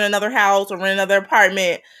gonna go rent another house or rent another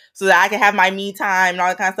apartment so that I can have my me time and all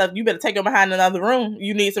that kind of stuff. You better take her behind another room.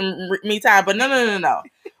 You need some me time. But no.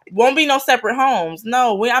 Won't be no separate homes.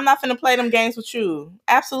 No, I'm not finna play them games with you.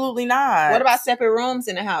 Absolutely not. What about separate rooms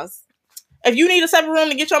in the house? If you need a separate room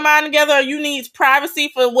to get your mind together, or you need privacy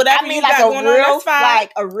for whatever you got going on, that's fine.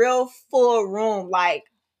 Like a real full room, like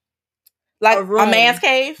a man's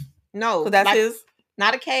cave. No, that's like, his.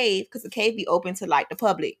 Not a cave, because the cave be open to like the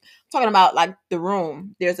public. I'm talking about like the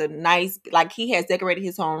room. There's a nice, like he has decorated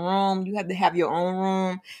his own room. You have to have your own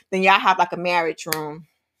room. Then y'all have like a marriage room.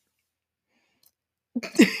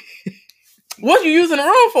 What you using the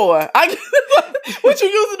room for? What you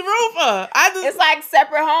using the room for? It's like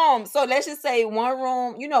separate homes. So let's just say one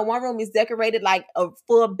room is decorated like a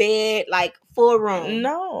full bed, like full room.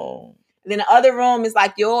 No. Then the other room is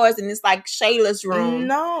like yours, and it's like Shayla's room.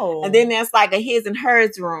 No. And then there's like a his and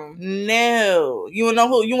hers room. No. You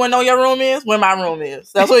wanna know your room is? Where my room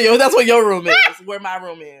is. That's what your room is. Where my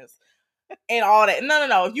room is. And all that.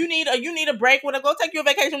 No. If you need a break, go take you a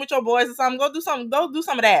vacation with your boys or something. Go do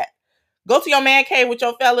some of that. Go to your man cave with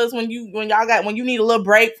your fellas when you need a little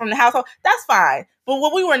break from the household. That's fine. But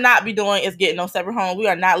what we will not be doing is getting no separate home. We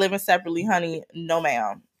are not living separately, honey. No,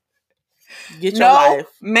 ma'am. Get your life.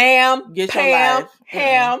 Ma'am. Get your life.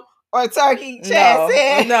 Ham or turkey.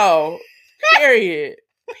 No.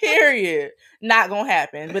 Period. Not gonna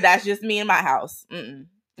happen. But that's just me in my house.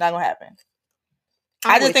 Not gonna happen.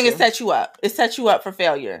 I just think it sets you up. It sets you up for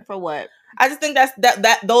failure. For what? I just think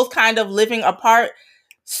that those kind of living apart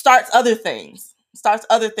starts other things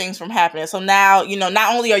from happening. So now,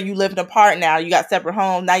 not only are you living apart now, you got separate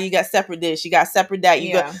homes, now you got separate this, you got separate that.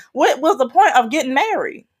 What was the point of getting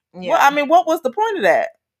married? Yeah. What was the point of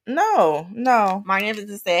that? No. My neighbor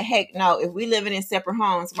just said, heck no, if we living in separate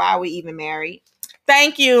homes, why are we even married?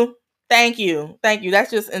 Thank you.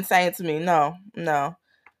 That's just insane to me. No.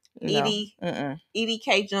 Edie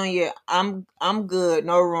K Jr., I'm good.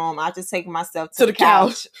 No room. I just take myself to the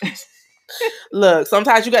couch. Look,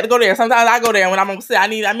 sometimes you got to go there. Sometimes I go there when I'm gonna sit. I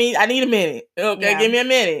need a minute. Okay, Give me a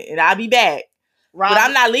minute and I'll be back. But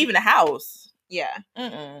I'm not leaving the house. Yeah.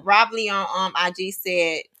 Rob Lee on IG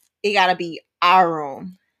said it gotta be our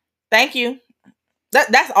room. Thank you.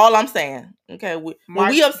 That's all I'm saying. Okay. When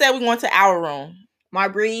we upset, we going to our room.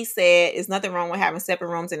 Marbree said it's nothing wrong with having separate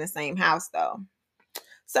rooms in the same house though.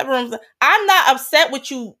 Separate rooms. I'm not upset with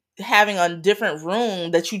you having a different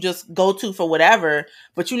room that you just go to for whatever,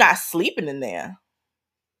 but you're not sleeping in there.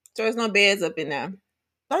 So there's no beds up in there.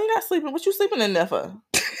 No, you're not sleeping. What you sleeping in there for?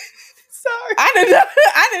 Sorry.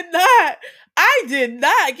 I did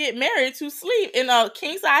not get married to sleep in a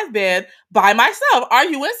king size bed by myself. Are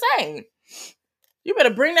you insane? You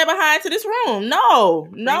better bring that behind to this room. No.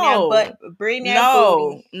 Bring that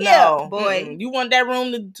booty. No. Boy. Mm-mm. You want that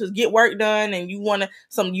room to get work done, and you want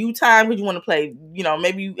some you time because you want to play. You know,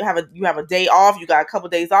 maybe you have a day off. You got a couple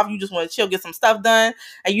days off. You just want to chill, get some stuff done,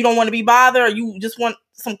 and you don't want to be bothered, or you just want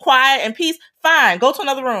some quiet and peace. Fine, go to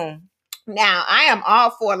another room. Now, I am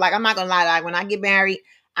all for, like, I'm not gonna lie, like, when I get married,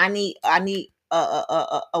 I need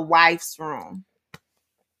a wife's room.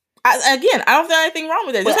 I don't feel anything wrong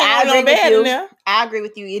with it. But Just ain't no bed in there. I agree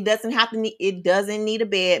with you. It doesn't have to need. It doesn't need a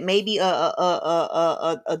bed. Maybe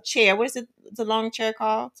a chair. What is it? The long chair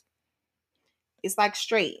called? It's like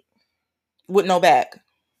straight with no back.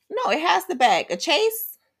 No, it has the back. A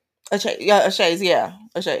chaise. A chaise. Yeah,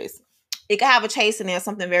 a chaise. It could have a chaise in there,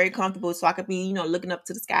 something very comfortable, so I could be, looking up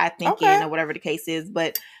to the sky, thinking, or whatever the case is.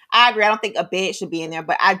 But I agree. I don't think a bed should be in there,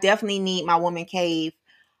 but I definitely need my woman cave.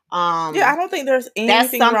 I don't think there's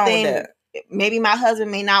anything wrong with that. Maybe my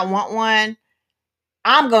husband may not want one.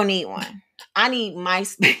 I'm gonna need one. I need my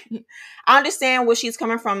space. I understand where she's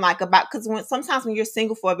coming from, like, about, because sometimes when you're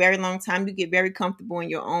single for a very long time, you get very comfortable in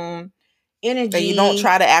your own energy. And you don't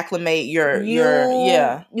try to acclimate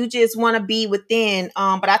you just want to be within.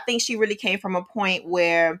 But I think she really came from a point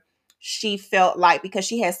where she felt like, because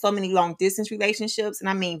she had so many long distance relationships, and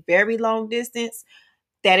I mean very long distance,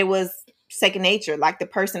 that it was second nature. Like, the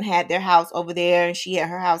person had their house over there and she had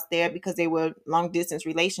her house there because they were long distance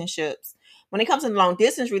relationships. When it comes to long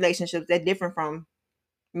distance relationships, they're different from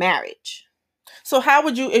marriage. So how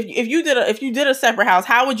would you, if you did a separate house,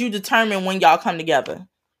 how would you determine when y'all come together?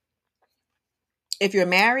 If you're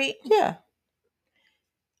married? Yeah.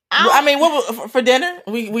 I mean, what for dinner?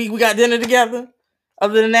 We got dinner together.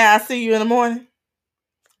 Other than that, I see you in the morning.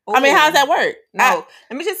 I mean, how does that work? No,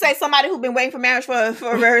 let me just say, somebody who's been waiting for marriage for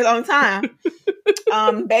a very long time.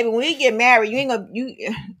 Baby, when we get married,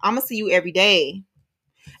 I'm gonna see you every day.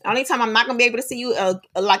 The only time I'm not gonna be able to see you,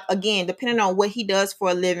 like, again, depending on what he does for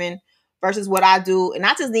a living versus what I do, and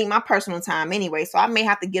I just need my personal time anyway. So I may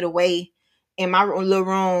have to get away in my little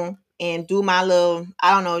room and do my little,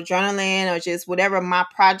 I don't know, journaling or just whatever my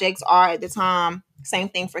projects are at the time. Same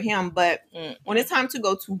thing for him. But when it's time to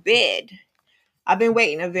go to bed, I've been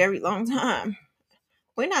waiting a very long time.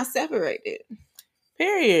 We're not separated.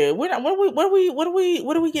 Period. What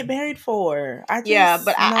do we get married for? I get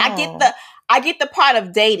the part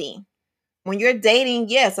of dating. When you're dating,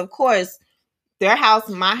 yes, of course, their house,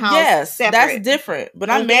 my house, yes, separate. That's different. But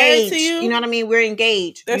I'm married to you. You know what I mean? We're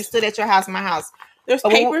engaged. You stood at your house, my house. There's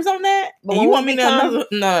papers on that. But you want me to?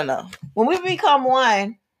 No. When we become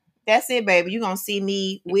one, that's it, baby. You're gonna see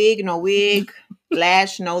me wig, no wig,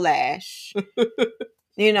 lash, no lash.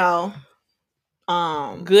 Good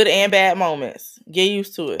and bad moments. Get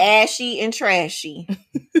used to it. Ashy and trashy.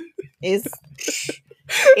 It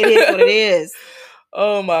is what it is.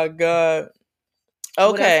 Oh my God.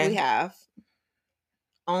 Okay. What else we have?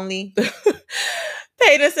 Only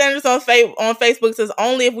Peyton Sanders on Facebook says,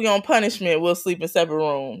 only if we on punishment we'll sleep in separate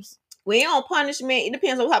rooms. We ain't on punishment. It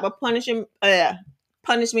depends on what type of punishment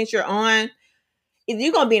you're on. If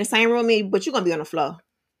you're gonna be in the same room with me, but you're gonna be on the floor.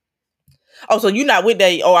 Oh, so you're not with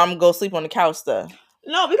that? Oh, I'm gonna go sleep on the couch stuff.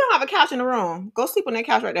 No, we don't have a couch in the room. Go sleep on that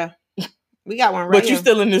couch right there. We got one right here. But you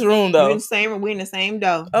still in this room though. We're in the same room. We're in the same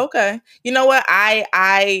door. Okay. You know what?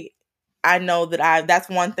 I know that that's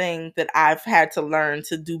one thing that I've had to learn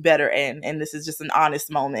to do better in, and this is just an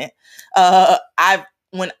honest moment.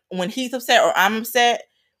 When he's upset or I'm upset,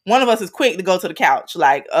 one of us is quick to go to the couch.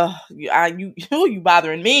 Like, you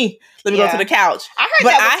bothering me. Let me go to the couch. I heard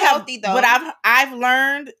that was healthy though. But I've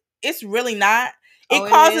learned it's really not. It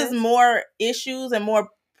causes more issues and more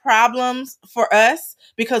problems for us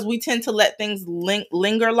because we tend to let things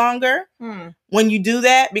linger longer when you do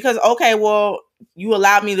that. Because, okay, well, you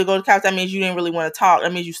allowed me to go to the couch. That means you didn't really want to talk.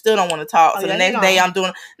 That means you still don't want to talk. So the next day I'm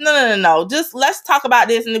doing, no. Just let's talk about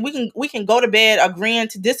this. And then we can go to bed agreeing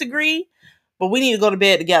to disagree, but we need to go to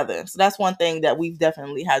bed together. So that's one thing that we've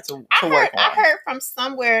definitely had to work on. I heard from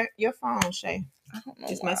somewhere, your phone, Shay. I don't know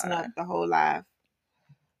it's messing up the whole live.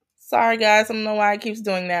 Sorry, guys. I don't know why it keeps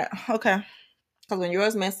doing that. Okay. Because when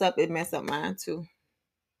yours mess up, it mess up mine too.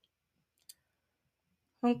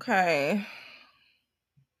 Okay.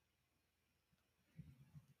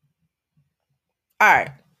 All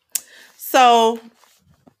right. So.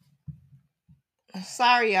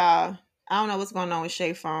 Sorry, y'all. I don't know what's going on with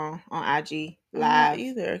Shay phone on IG Live.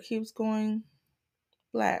 Either. It keeps going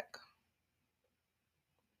black.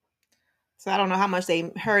 So I don't know how much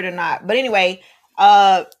they heard or not. But anyway,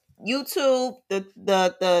 YouTube, the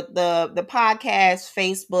podcast,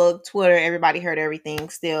 Facebook, Twitter, everybody heard everything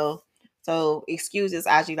still. So excuse this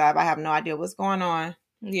IG Live. I have no idea what's going on.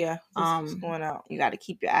 Yeah. What's going out. You got to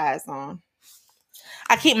keep your eyes on.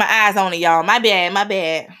 I keep my eyes on it, y'all. My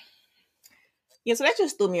bad. Yeah, so that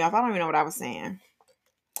just threw me off. I don't even know what I was saying.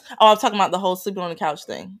 Oh, I'm talking about the whole sleeping on the couch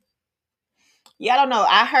thing. Yeah, I don't know.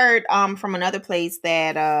 I heard from another place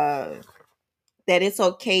that that it's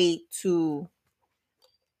okay to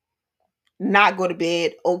not go to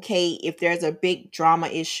bed. Okay, if there's a big drama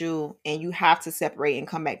issue and you have to separate and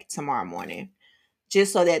come back tomorrow morning,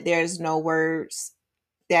 just so that there's no words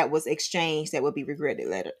that was exchanged that would be regretted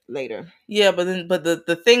later. Yeah, but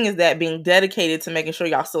the thing is that being dedicated to making sure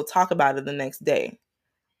y'all still talk about it the next day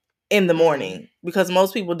in the morning, because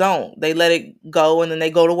most people don't. They let it go and then they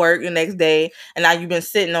go to work the next day, and now you've been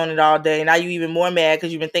sitting on it all day, and now you're even more mad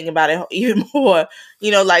because you've been thinking about it even more,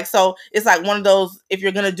 like, so it's like one of those, if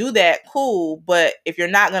you're gonna do that, cool, but if you're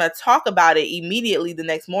not gonna talk about it immediately the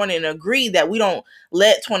next morning and agree that we don't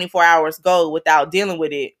let 24 hours go without dealing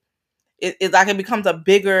with it, it's like it becomes a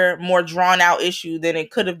bigger, more drawn out issue than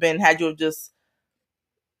it could have been had you have just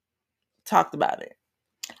talked about it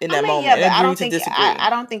in that moment. Yeah, but I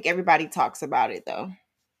don't think everybody talks about it though.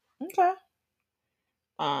 Okay.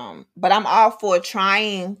 But I'm all for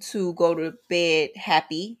trying to go to bed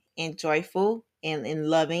happy and joyful and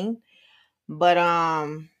loving. But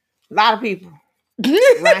a lot of people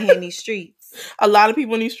around here in these streets. A lot of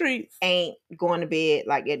people in these streets ain't going to bed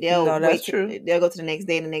like that. That's true. They'll go to the next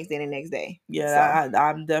day, and the next day, and the next day. Yeah, so.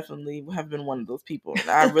 I'm definitely have been one of those people.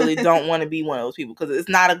 I really don't want to be one of those people because it's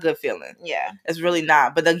not a good feeling. Yeah, it's really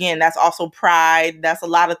not. But again, that's also pride. That's a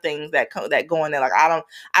lot of things that go in there. Like I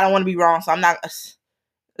don't want to be wrong, so I'm not.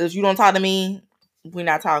 If you don't talk to me, we're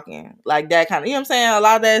not talking. Like that kind of. You know what I'm saying? A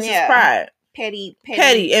lot of that is just pride. Petty,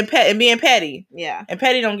 and being petty. Yeah, and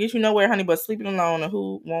petty don't get you nowhere, honey. But sleeping alone, and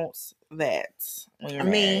who wants that when you're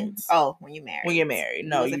married? Oh, when you're married. When you're married,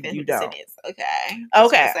 no, you don't.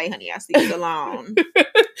 Okay. Say, honey, I sleep alone.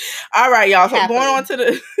 All right, y'all. So going on to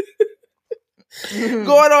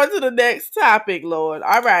the next topic, Lord.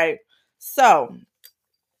 All right. So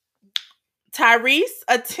Tyrese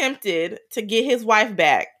attempted to get his wife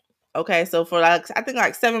back. Okay, so for I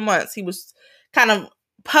think 7 months, he was kind of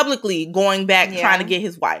publicly going back trying to get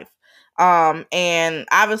his wife. And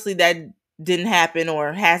obviously that didn't happen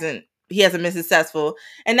or he hasn't been successful.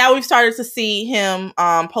 And now we've started to see him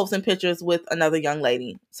posting pictures with another young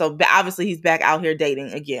lady. So obviously he's back out here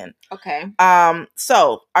dating again. Okay.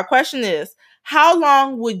 So our question is, how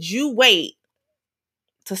long would you wait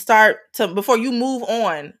before you move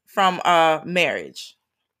on from marriage?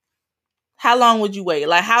 How long would you wait?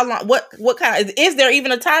 Like how long? What kind of, is there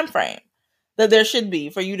even a time frame that there should be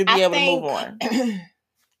for you to be able to move on?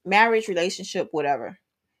 Marriage, relationship, whatever.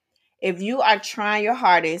 If you are trying your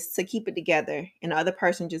hardest to keep it together and the other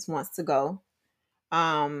person just wants to go,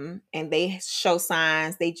 and they show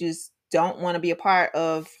signs they just don't want to be a part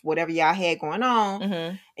of whatever y'all had going on,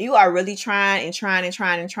 and you are really trying,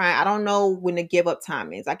 I don't know when the give up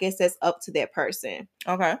time is. I guess that's up to that person.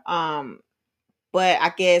 Okay. But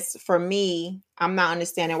I guess for me, I'm not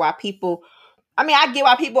understanding why people, I get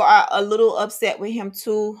why people are a little upset with him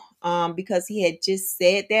too, because he had just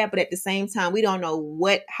said that, but at the same time, we don't know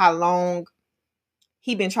how long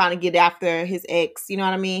he been trying to get after his ex, you know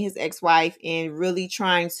what I mean? His ex-wife, and really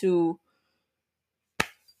trying to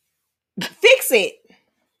fix it.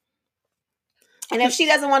 And if she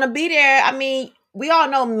doesn't want to be there, we all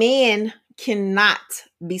know men cannot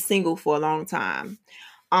be single for a long time.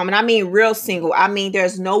 And I mean real single.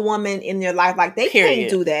 There's no woman in their life like they can't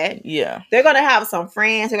do that. Yeah. They're gonna have some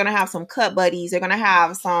friends, they're gonna have some cut buddies, they're gonna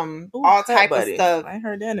have some all type of stuff. I ain't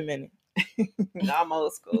heard that in a minute. No, I'm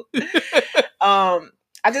old school. I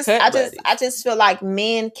just feel like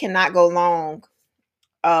men cannot go long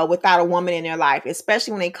without a woman in their life,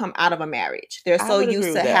 especially when they come out of a marriage. They're so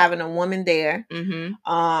used to having a woman there.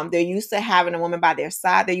 Mm-hmm. They're used to having a woman by their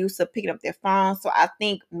side. They're used to picking up their phone. So I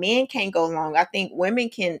think men can't go long. I think women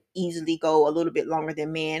can easily go a little bit longer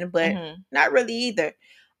than men, but not really either.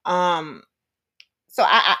 So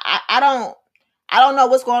I don't know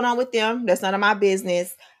what's going on with them. That's none of my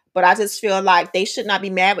business. But I just feel like they should not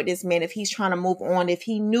be mad with this man if he's trying to move on. If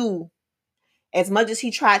he knew, as much as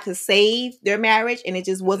he tried to save their marriage and it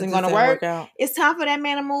just wasn't going to work, it's time for that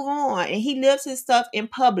man to move on. And he lives his stuff in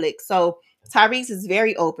public. So Tyrese is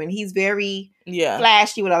very open. He's very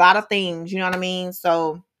flashy with a lot of things. You know what I mean?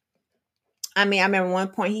 So, I remember one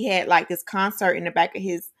point he had like this concert in the back of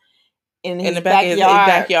his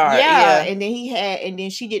backyard. Yeah. And then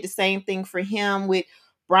she did the same thing for him with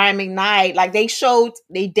Brian McKnight. Like they showed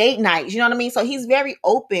they date nights. You know what I mean? So he's very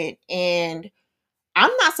open, and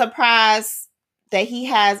I'm not surprised that he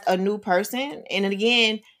has a new person. And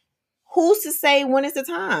again, who's to say when is the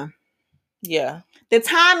time? Yeah. The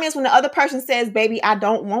time is when the other person says, baby, I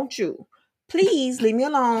don't want you. please leave me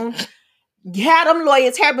alone. Had them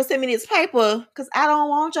lawyers terrible send me this paper because I don't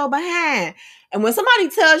want your behind. And when somebody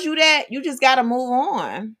tells you that, you just got to move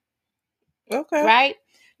on. Okay. Right?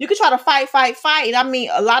 You can try to fight. I mean,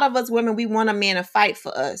 a lot of us women, we want a man to fight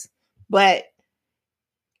for us. But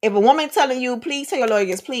if a woman telling you, please tell your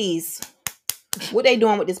lawyers, please, what they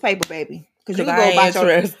doing with this paper, baby? Because you can go about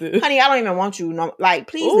your... Honey, I don't even want you. No, like,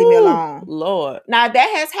 please leave me alone. Lord. Now,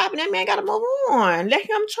 that has happened. That man got to move on. Let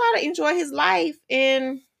him try to enjoy his life.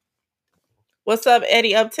 And what's up,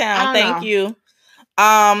 Eddie Uptown? Thank you.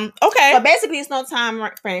 Okay. But basically, it's no time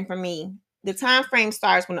frame for me. The time frame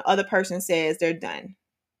starts when the other person says they're done.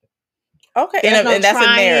 Okay. And that's a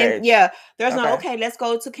marriage. Yeah. There's no, okay, let's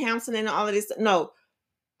go to counseling and all of this. No.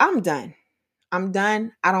 I'm done.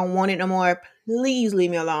 I don't want it no more. Please leave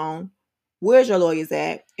me alone. Where's your lawyers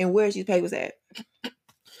at? And where's these papers at?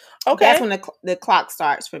 Okay. That's when the clock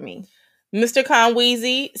starts for me. Mr.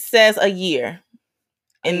 Conweezy says a year.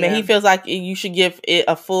 And he feels like you should give it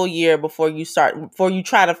a full year before you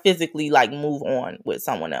try to physically like move on with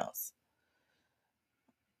someone else.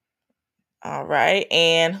 All right.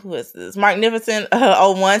 And who is this? Magnificent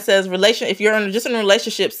 01 says if you're just in a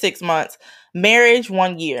relationship 6 months, marriage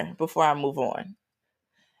 1 year before I move on.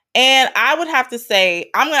 And I would have to say,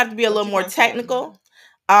 I'm going to have to be a little more technical.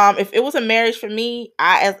 If it was a marriage for me,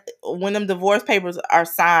 when them divorce papers are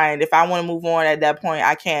signed, if I want to move on at that point,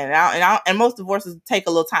 I can. And most divorces take a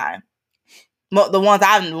little time. The ones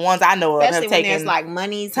I know of have taken there's like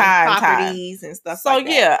monies and properties and stuff like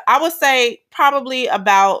that. So yeah, I would say probably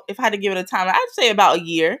about, if I had to give it a time, I'd say about a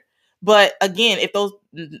year. But again, if those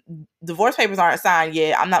divorce papers aren't signed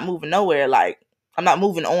yet, I'm not moving nowhere. Like, I'm not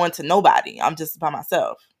moving on to nobody. I'm just by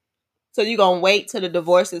myself. So you gonna wait till the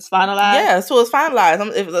divorce is finalized? Yeah, so it's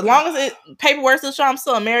finalized. As long as paperwork still show I'm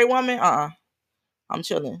still a married woman, I'm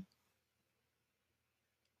chilling.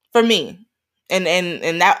 For me, and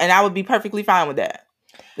I would be perfectly fine with that.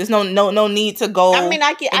 There's no need to go. I mean,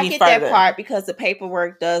 I get that part because the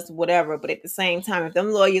paperwork does whatever, but at the same time, if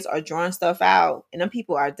them lawyers are drawing stuff out and them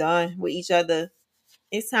people are done with each other,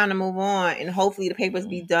 it's time to move on, and hopefully the papers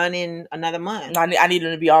be done in another month. I need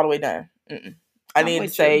them to be all the way done. I need to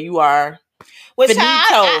say you are. Which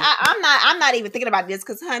I'm not even thinking about this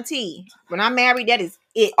because, hunty, when I'm married, that is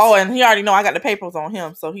it. Oh, and he already know I got the papers on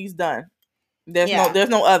him, so he's done. There's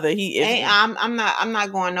no other. He is. I'm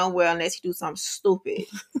not going nowhere unless he do something stupid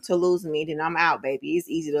to lose me. Then I'm out, baby. It's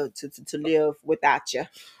easy to live without you.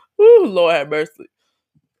 Ooh, Lord have mercy.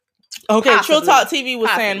 Okay, Trill Talk TV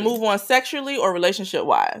was saying move on sexually or relationship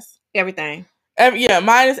wise. Everything.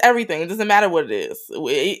 Mine is everything. It doesn't matter what it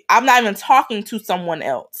is. I'm not even talking to someone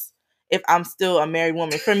else if I'm still a married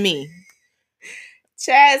woman. For me.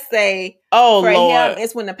 Chad say, "Oh for Lord, him,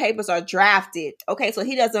 it's when the papers are drafted." Okay, so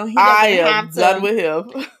he doesn't have to. Done with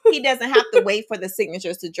him. He doesn't have to wait for the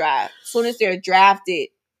signatures to draft. As soon as they're drafted,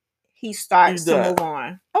 he starts to move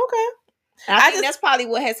on. Okay, and I think that's probably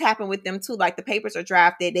what has happened with them too. Like the papers are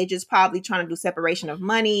drafted, they just probably trying to do separation of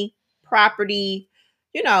money, property.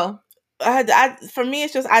 You know, for me,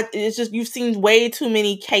 it's just you've seen way too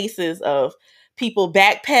many cases of people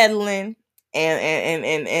backpedaling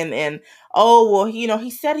and oh well, he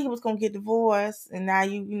said he was gonna get divorced, and now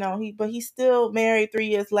but he's still married 3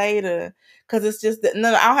 years later because it's just that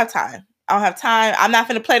no, I don't have time. I'm not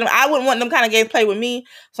gonna play them. I wouldn't want them kind of games played with me,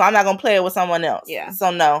 so I'm not gonna play it with someone else. Yeah.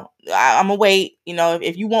 So no, I'm gonna wait.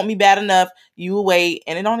 If you want me bad enough, you will wait,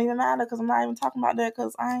 and it don't even matter because I'm not even talking about that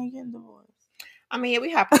because I ain't getting divorced. I mean,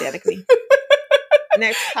 we hypothetically.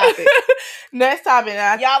 Next topic.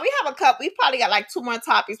 Y'all, we have a couple. We probably got like 2 more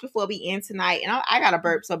topics before we end tonight. And I got to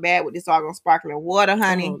burp so bad with this doggone sparkling water,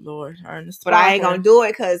 honey. Oh, Lord. But I ain't going to do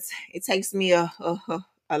it because it takes me a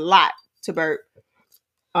lot to burp.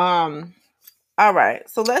 All right.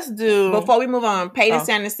 So let's do... Before we move on, Peyton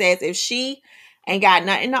Sanders says, if she ain't got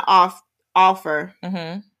nothing to offer...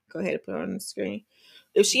 Mm-hmm. Go ahead and put it on the screen.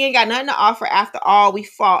 If she ain't got nothing to offer after all we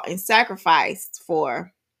fought and sacrificed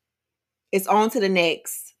for... It's on to the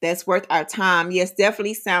next. That's worth our time. Yes,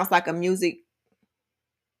 definitely sounds like a music.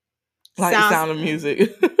 Like the Sound of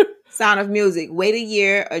Music. Sound of Music. Wait a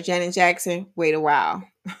year or Janet Jackson. Wait a while.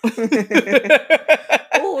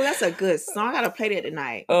 Oh, that's a good song. I gotta play that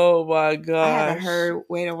tonight. Oh my god. I haven't heard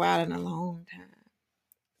Wait a While in a long time.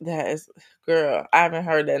 That is, girl, I haven't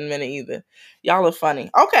heard that in a minute either. Y'all are funny.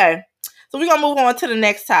 Okay. So we're gonna move on to the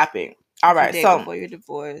next topic. All right. So before your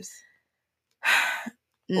divorce.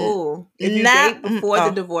 Oh, if you date before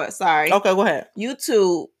the divorce, sorry. Okay, go ahead.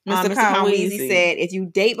 YouTube, Mr. Conweezy said, if you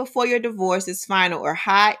date before your divorce is final or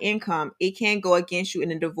high income, it can go against you in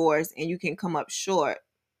a divorce and you can come up short.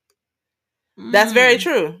 That's very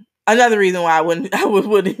true. Another reason why I wouldn't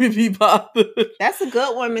even be bothered. That's a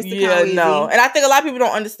good one, Mr. Yeah, Conweezy. no. And I think a lot of people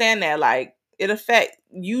don't understand that. Like, it affects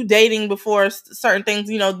you dating before certain things.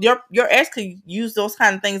 You know, your ex could use those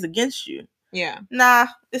kind of things against you. Yeah. Nah,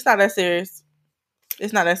 it's not that serious.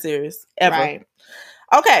 It's not that serious. Ever. Right.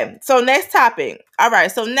 Okay, so next topic. All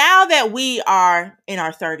right, so now that we are in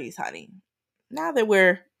our 30s, honey. Now that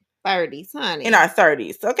we're 30s, honey. In our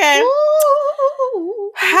 30s, okay?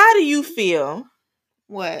 Ooh. How do you feel?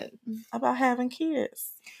 What? About having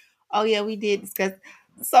kids? Oh, yeah, we did discuss.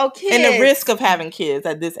 So, kids. And the risk of having kids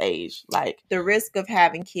at this age. Like, the risk of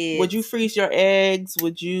having kids. Would you freeze your eggs?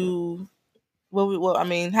 Would you... Well, I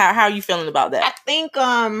mean, how are you feeling about that? I think,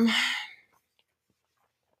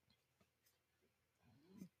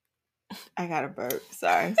 I got a burp.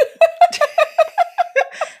 Sorry.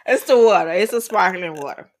 It's the water. It's a sparkling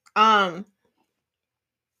water. At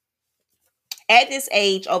this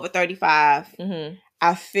age, over 35, mm-hmm.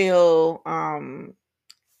 I feel I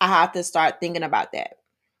have to start thinking about that.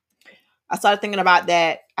 I started thinking about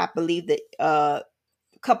that, I believe that a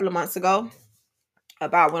couple of months ago,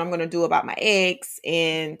 about what I'm going to do about my eggs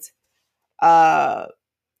and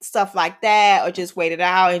stuff like that, or just wait it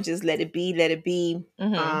out and just let it be.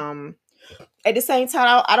 Mm-hmm. At the same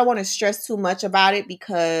time, I don't want to stress too much about it,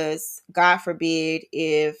 because God forbid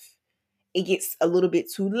if it gets a little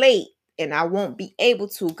bit too late and I won't be able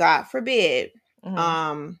to, God forbid.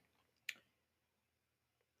 Mm-hmm.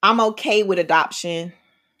 I'm okay with adoption.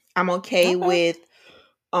 I'm okay with,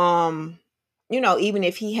 even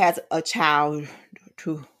if he has a child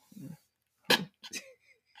too.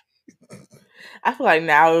 I feel like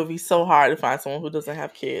now it would be so hard to find someone who doesn't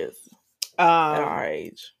have kids at our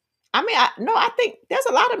age. I mean, I think there's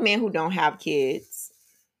a lot of men who don't have kids.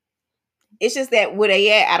 It's just that where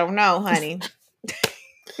they at, I don't know, honey.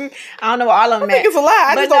 I don't know where all of them I think it's a lot.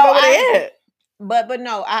 I just don't know where they at. But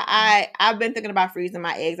no, I've been thinking about freezing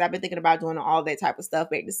my eggs. I've been thinking about doing all that type of stuff.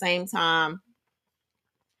 But at the same time,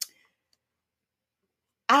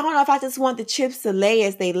 I don't know if I just want the chips to lay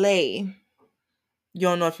as they lay. You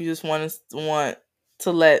don't know if you just want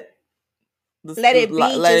to let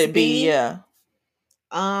it be. Yeah.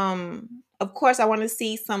 Of course, I want to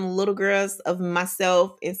see some little girls of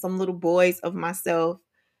myself and some little boys of myself.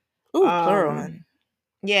 Ooh, plural.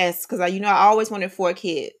 Yes, because I always wanted 4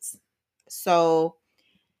 kids. So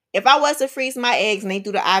if I was to freeze my eggs and they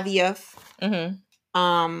do the IVF, mm-hmm.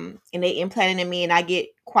 And they implanted in me and I get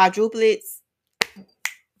quadruplets,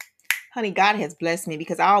 honey, God has blessed me,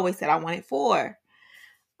 because I always said I wanted 4.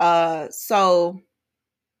 So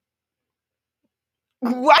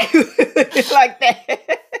why like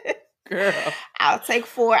that? Girl. I'll take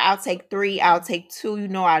 4, I'll take 3, I'll take 2.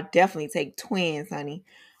 I'll definitely take twins, honey.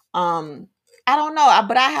 I don't know,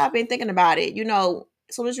 but I have been thinking about it.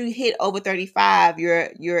 As soon as you hit over 35,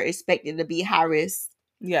 you're expected to be high risk.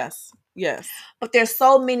 Yes. But there's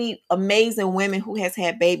so many amazing women who has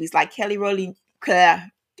had babies, like Kelly Rowland.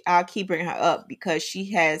 I'll keep bringing her up because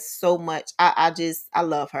she has so much. I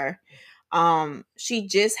love her. She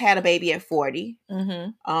just had a baby at 40.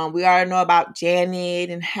 Mm-hmm. We already know about Janet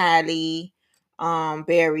and Halle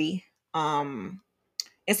Berry, and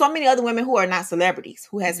so many other women who are not celebrities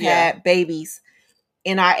who has had babies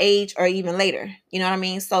in our age or even later. You know what I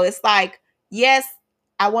mean? So it's like, yes,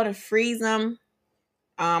 I want to freeze them.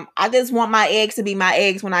 I just want my eggs to be my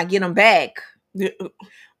eggs when I get them back.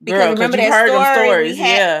 Because remember that heard story them stories. We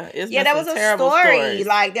had? Yeah, that was a story. Stories.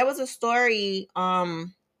 Like, there was a story.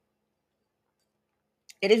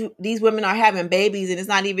 These women are having babies and it's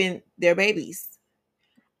not even their babies.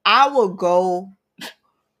 I will go.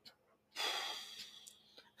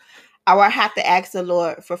 I will have to ask the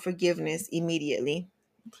Lord for forgiveness immediately.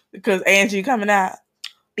 Because Angie coming out.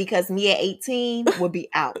 Because me at 18 will be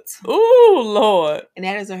out. Ooh, Lord. And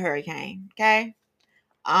that is a hurricane. Okay.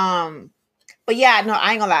 But yeah, no,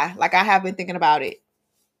 I ain't gonna lie. Like, I have been thinking about it.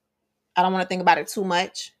 I don't want to think about it too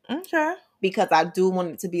much. Okay. Because I do want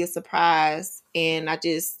it to be a surprise. And I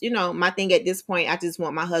just, my thing at this point, I just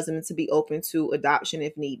want my husband to be open to adoption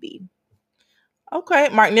if need be. Okay.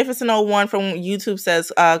 Magnificent01 from YouTube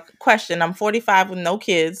says, question, I'm 45 with no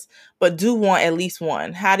kids, but do want at least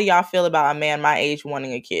one. How do y'all feel about a man my age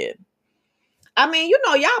wanting a kid? I mean,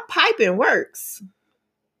 y'all piping works.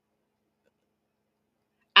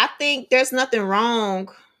 I think there's nothing wrong.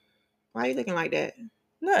 Why are you looking like that?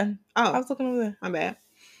 Nothing. Oh, I was looking over there. My bad.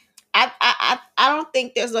 I don't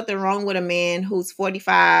think there's nothing wrong with a man who's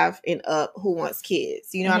 45 and up who wants kids.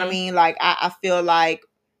 You know what I mean? Like, I feel like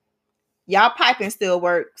y'all piping still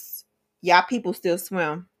works. Y'all people still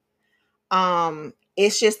swim.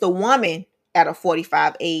 It's just the woman at a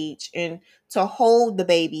 45 age, and to hold the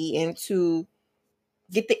baby and to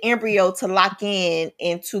get the embryo to lock in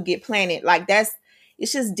and to get planted. Like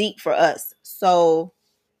it's just deep for us. So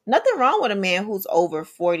nothing wrong with a man who's over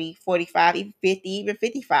 40, 45, even 50, even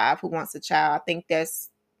 55 who wants a child. I think that's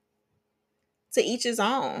to each his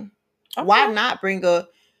own. Okay. Why not bring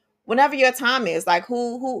whenever your time is? Like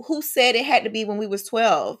who said it had to be when we was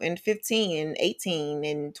 12 and 15 and 18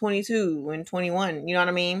 and 22 and 21? You know what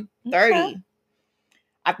I mean? 30. Okay.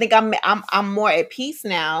 I think I'm more at peace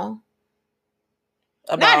now.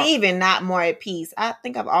 Not more at peace. I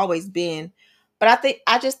think I've always been, but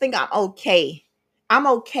I just think I'm okay. I'm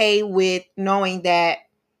okay with knowing that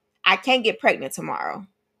I can't get pregnant tomorrow.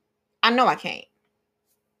 I know I can't.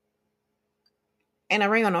 And a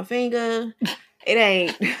ring on no finger, it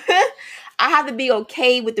ain't. I have to be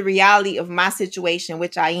okay with the reality of my situation,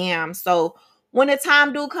 which I am. So when the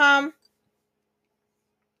time do come,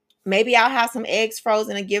 maybe I'll have some eggs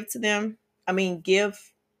frozen and give to them. I mean, give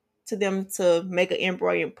to them to make an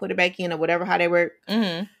embryo and put it back in or whatever, how they work.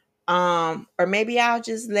 Mm-hmm. Or maybe I'll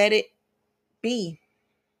just let it be.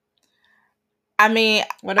 I mean,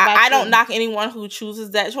 I don't knock anyone who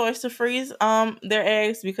chooses that choice to freeze their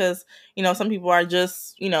eggs, because, you know, some people are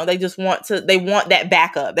just, you know, they want that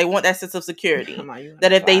backup. They want that sense of security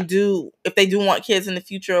that if they do want kids in the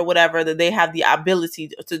future or whatever, that they have the ability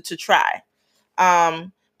to try.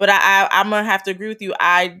 But I'm gonna have to agree with you.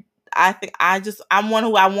 I think I'm one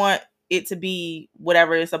who I want it to be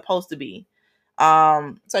whatever it's supposed to be. So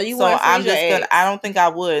I'm just gonna. I don't think I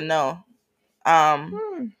would. No.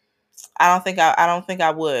 I don't think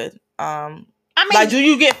I would. I mean, like, do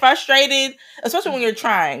you get frustrated, especially when you're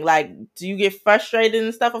trying? Like, do you get frustrated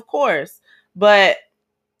and stuff? Of course, but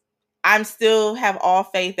I'm still have all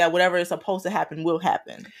faith that whatever is supposed to happen will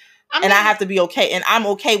happen, and I have to be okay, and I'm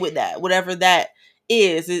okay with that. Whatever that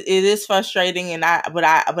is, it is frustrating, but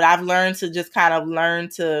I've learned to just kind of learn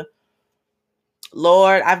to,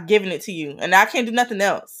 Lord, I've given it to you, and I can't do nothing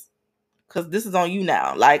else because this is on you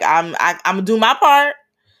now. Like I'm gonna do my part.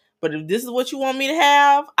 But if this is what you want me to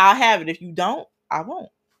have, I'll have it. If you don't, I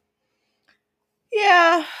won't.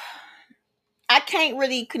 Yeah. I can't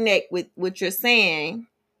really connect with what you're saying.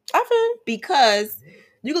 I feel. Because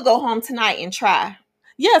you could go home tonight and try.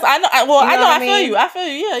 Yes, I know. I feel you. I feel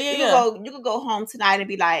you. Yeah. You could go home tonight and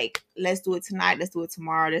be like, let's do it tonight. Let's do it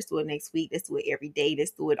tomorrow. Let's do it next week. Let's do it every day.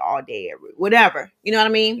 Let's do it all day. Whatever. You know what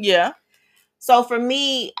I mean? Yeah. So for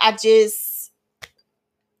me,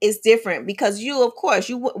 it's different because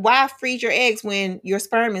why freeze your eggs when your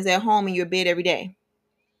sperm is at home in your bed every day?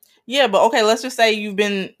 Yeah, but okay, let's just say you've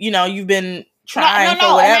been trying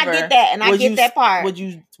for whatever. And I get that, and I get that part. Would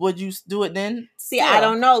you do it then? See, yeah. I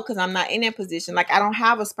don't know because I'm not in that position. Like, I don't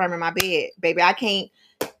have a sperm in my bed, baby. I can't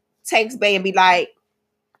text bae and be like,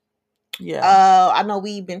 I know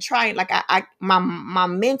we've been trying. Like, my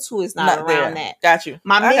mental is not around there. That. Got you.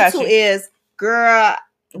 My mental is, girl,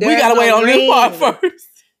 we gotta wait on this part first.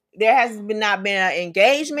 There has not been an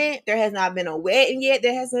engagement. There has not been a wedding yet.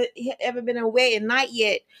 There hasn't ever been a wedding night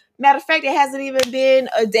yet. Matter of fact, there hasn't even been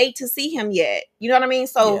a date to see him yet. You know what I mean?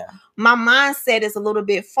 So my mindset is a little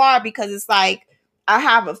bit far because it's like I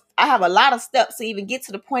have a lot of steps to even get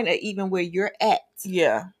to the point of even where you're at.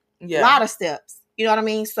 Yeah. A lot of steps. You know what I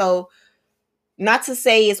mean? So not to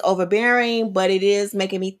say it's overbearing, but it is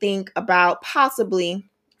making me think about possibly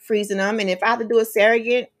freezing them. And if I have to do a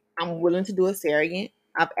surrogate, I'm willing to do a surrogate.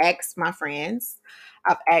 I've asked my friends.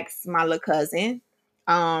 I've asked my little cousin.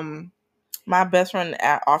 My best friend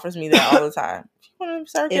offers me that all the time.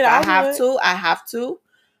 If I have to.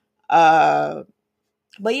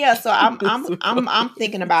 But yeah, so I'm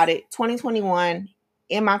thinking about it. 2021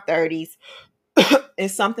 in my 30s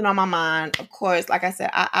is something on my mind. Of course, like I said,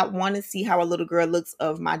 I want to see how a little girl looks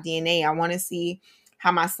of my DNA. I want to see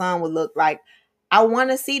how my son would look like. I want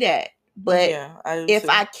to see that. But if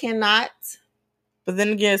I cannot. But then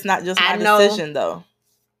again, it's not just my decision, though.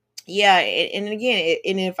 Yeah, and again,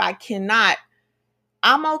 and if I cannot,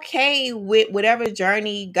 I'm okay with whatever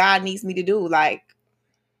journey God needs me to do. Like,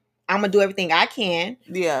 I'm going to do everything I can.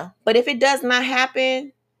 Yeah. But if it does not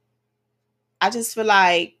happen, I just feel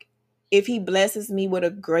like if he blesses me with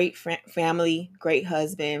a great family, great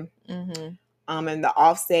husband, and the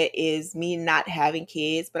offset is me not having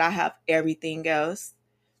kids, but I have everything else.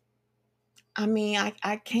 I mean,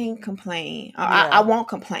 I can't complain. I won't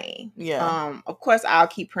complain. Yeah. Of course, I'll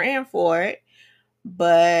keep praying for it,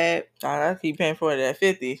 but I'll keep praying for it at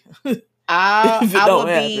 50.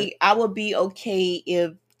 I would be okay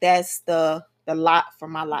if that's the lot for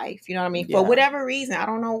my life. You know what I mean? Yeah. For whatever reason, I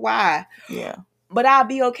don't know why. Yeah. But I'll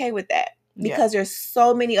be okay with that. because there's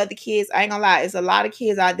so many other kids. I ain't gonna lie, there's a lot of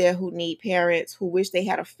kids out there who need parents, who wish they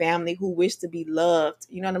had a family, who wish to be loved.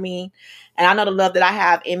 You know what I mean? And I know the love that I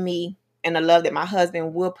have in me and the love that my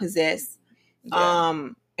husband will possess.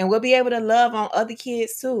 And we'll be able to love on other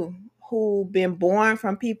kids too, who've been born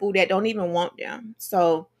from people that don't even want them.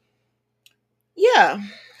 So yeah,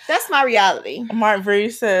 that's my reality. Mark Breed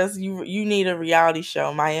says you need a reality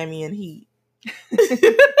show, Miami and Heat.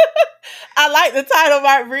 I like the title,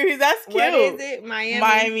 Mark Breed. That's cute. What is it?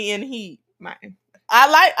 Miami and Heat. I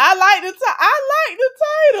like the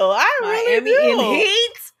title. I Miami really do. and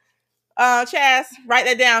Heat. Chaz, write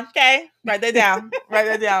that down. Okay, write that down. Write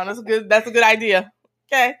that down. That's a good idea.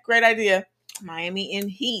 Okay, great idea. Miami in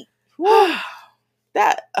Heat. Okay,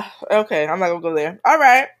 I'm not gonna go there. All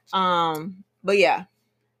right. But yeah.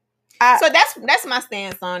 So that's my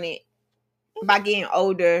stance on it. By getting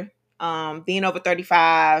older, being over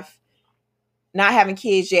 35, not having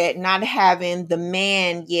kids yet, not having the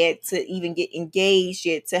man yet to even get engaged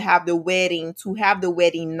yet, to have the wedding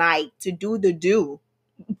night, to do the do.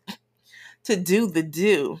 To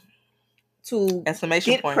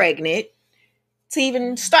get pregnant, to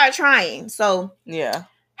even start trying. So yeah, have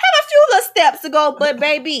a few little steps to go, but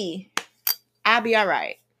baby, I'll be all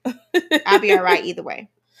right. I'll be all right either way.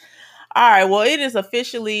 All right. Well, it is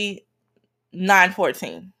officially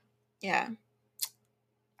 9:14. Yeah,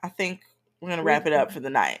 I think we're gonna wrap it up for the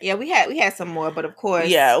night. Yeah, we had some more, but of course,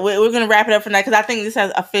 yeah, we're gonna wrap it up for the night because I think this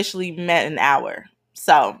has officially met an hour.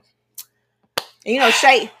 So,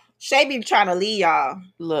 Shay be trying to leave y'all.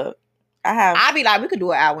 Look, I be like, we could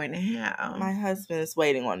do an hour and a half. My husband is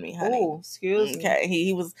waiting on me, honey. Oh, excuse me. Okay,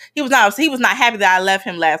 he was not happy that I left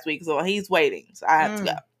him last week, so he's waiting. So I have to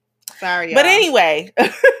go. Sorry, y'all. But anyway,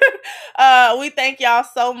 we thank y'all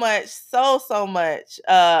so much, so much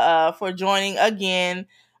for joining again.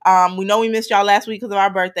 We know we missed y'all last week because of our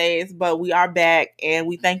birthdays, but we are back and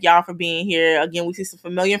we thank y'all for being here. Again, we see some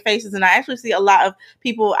familiar faces and I actually see a lot of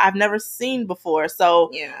people I've never seen before.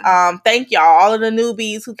 So thank y'all. All of the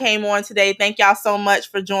newbies who came on today, thank y'all so much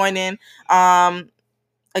for joining.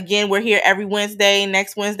 Again, we're here every Wednesday.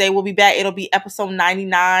 Next Wednesday we'll be back. It'll be episode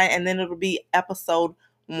 99 and then it'll be episode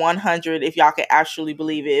 100 if y'all can actually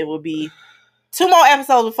believe it. It will be 2 more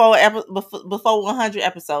episodes before 100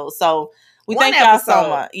 episodes. So we thank y'all so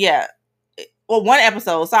much. Yeah. Well, 1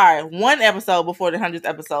 episode. Sorry. 1 episode before the 100th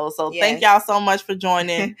episode. So thank y'all so much for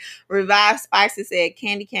joining. Revive Spicy said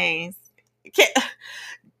candy canes.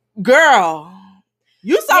 Girl,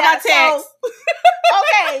 you saw my text.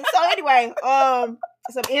 Okay. So anyway,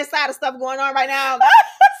 some insider stuff going on right now.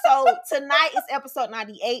 So tonight is episode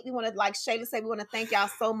 98. We want to, like Shayla said, we want to thank y'all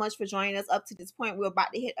so much for joining us up to this point. We're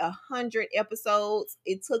about to hit 100 episodes.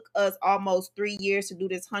 It took us almost 3 years to do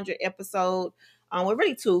this 100 episode. We're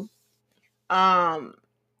really 2. And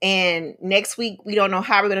next week, we don't know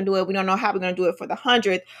how we're going to do it. We don't know how we're going to do it for the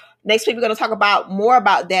 100th. Next week, we're going to talk more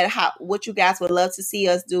about that, what you guys would love to see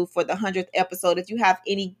us do for the 100th episode. If you have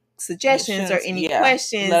any suggestions or any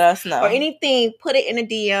questions, let us know. Or anything, put it in a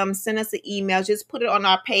DM, send us an email, just put it on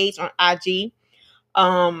our page on IG,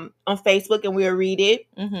 on Facebook, and we'll read it.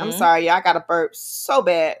 I'm sorry, y'all, I got a burp so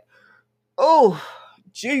bad. Oh,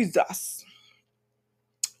 Jesus.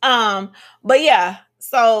 But yeah,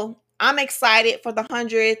 so I'm excited for the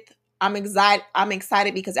 100th. I'm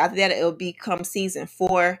excited because after that it'll become season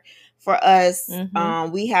 4 for us.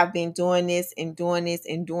 We have been doing this and doing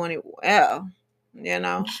it well. You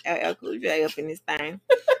know, LL Cool J up in this thing.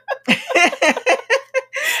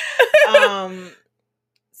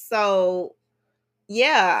 So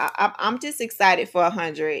yeah, I'm just excited for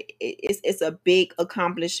 100. It's a big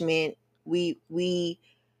accomplishment. We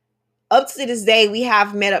up to this day we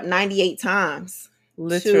have met up 98 times.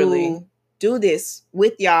 Literally. To do this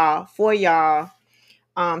with y'all, for y'all,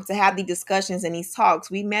 to have these discussions and these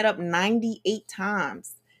talks. We met up 98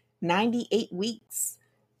 times, 98 weeks.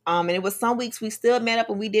 And it was some weeks we still met up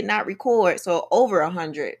and we did not record. So over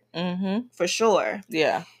 100 for sure.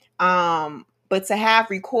 Yeah. But to have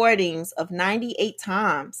recordings of 98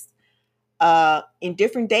 times in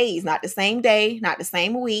different days, not the same day, not the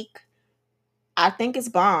same week, I think it's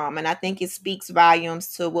bomb. And I think it speaks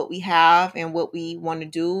volumes to what we have and what we want to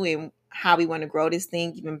do and how we want to grow this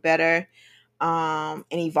thing even better, and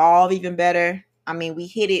evolve even better. I mean, we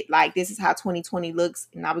hit it like this is how 2020 looks.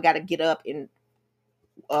 And now we got to get up and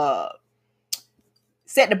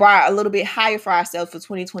set the bar a little bit higher for ourselves for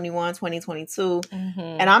 2021, 2022.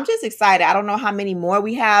 And I'm just excited. I don't know how many more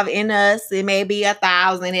we have in us. It may be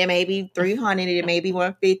 1,000. It may be 300. It may be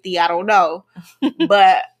 150. I don't know.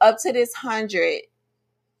 But up to this 100,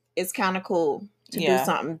 it's kind of cool to do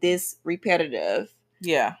something this repetitive.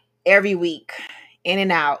 Yeah. Every week, in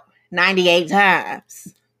and out, 98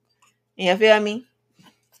 times. You feel me?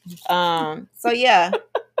 So yeah.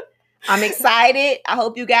 I'm excited. I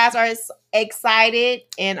hope you guys are excited.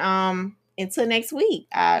 And until next week.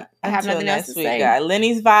 I have nothing else to say. Guys.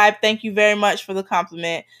 Lenny's Vibe, thank you very much for the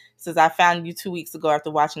compliment. Says I found you 2 weeks ago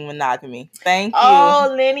after watching Monogamy. Thank you.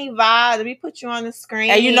 Oh, Lenny Vibe. Let me put you on the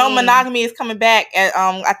screen. And you know Monogamy is coming back at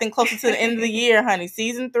I think closer to the end of the year, honey.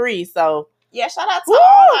 Season 3. So yeah, shout out to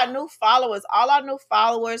all our new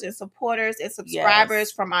followers and supporters and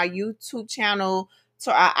subscribers from our YouTube channel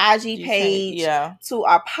to our IG page, to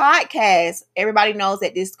our podcast. Everybody knows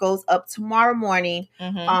that this goes up tomorrow morning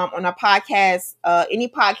on our podcast, any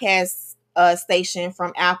podcast station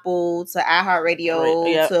from Apple to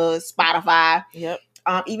iHeartRadio to Spotify.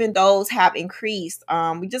 Even those have increased.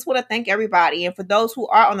 We just want to thank everybody. And for those who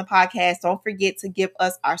are on the podcast, don't forget to give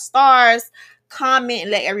us our stars, comment,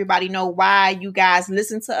 and let everybody know why you guys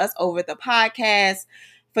listen to us over the podcast.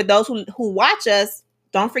 For those who watch us,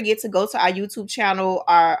 don't forget to go to our YouTube channel,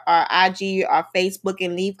 our IG, our Facebook,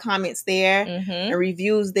 and leave comments there and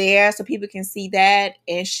reviews there so people can see that,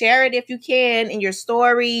 and share it if you can in your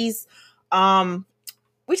stories.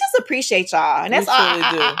 We just appreciate y'all. And that's all.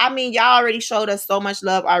 I mean, y'all already showed us so much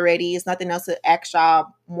love already. It's nothing else to ask y'all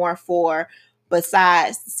more for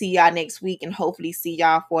besides see y'all next week and hopefully see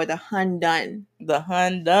y'all for the Hundun.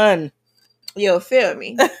 You'll feel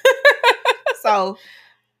me? So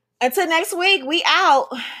until next week, we out.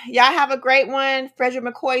 Y'all have a great one. Frederick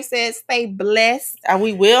McCoy says, stay blessed. And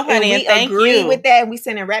we will, honey. And we agree with that. And we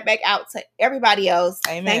send it right back out to everybody else.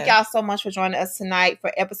 Amen. Thank y'all so much for joining us tonight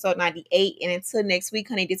for episode 98. And until next week,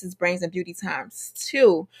 honey, this is Brains and Beauty Times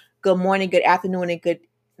 2. Good morning, good afternoon, and good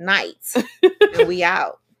night. And we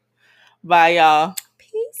out. Bye, y'all.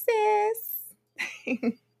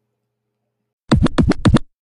 Pieces.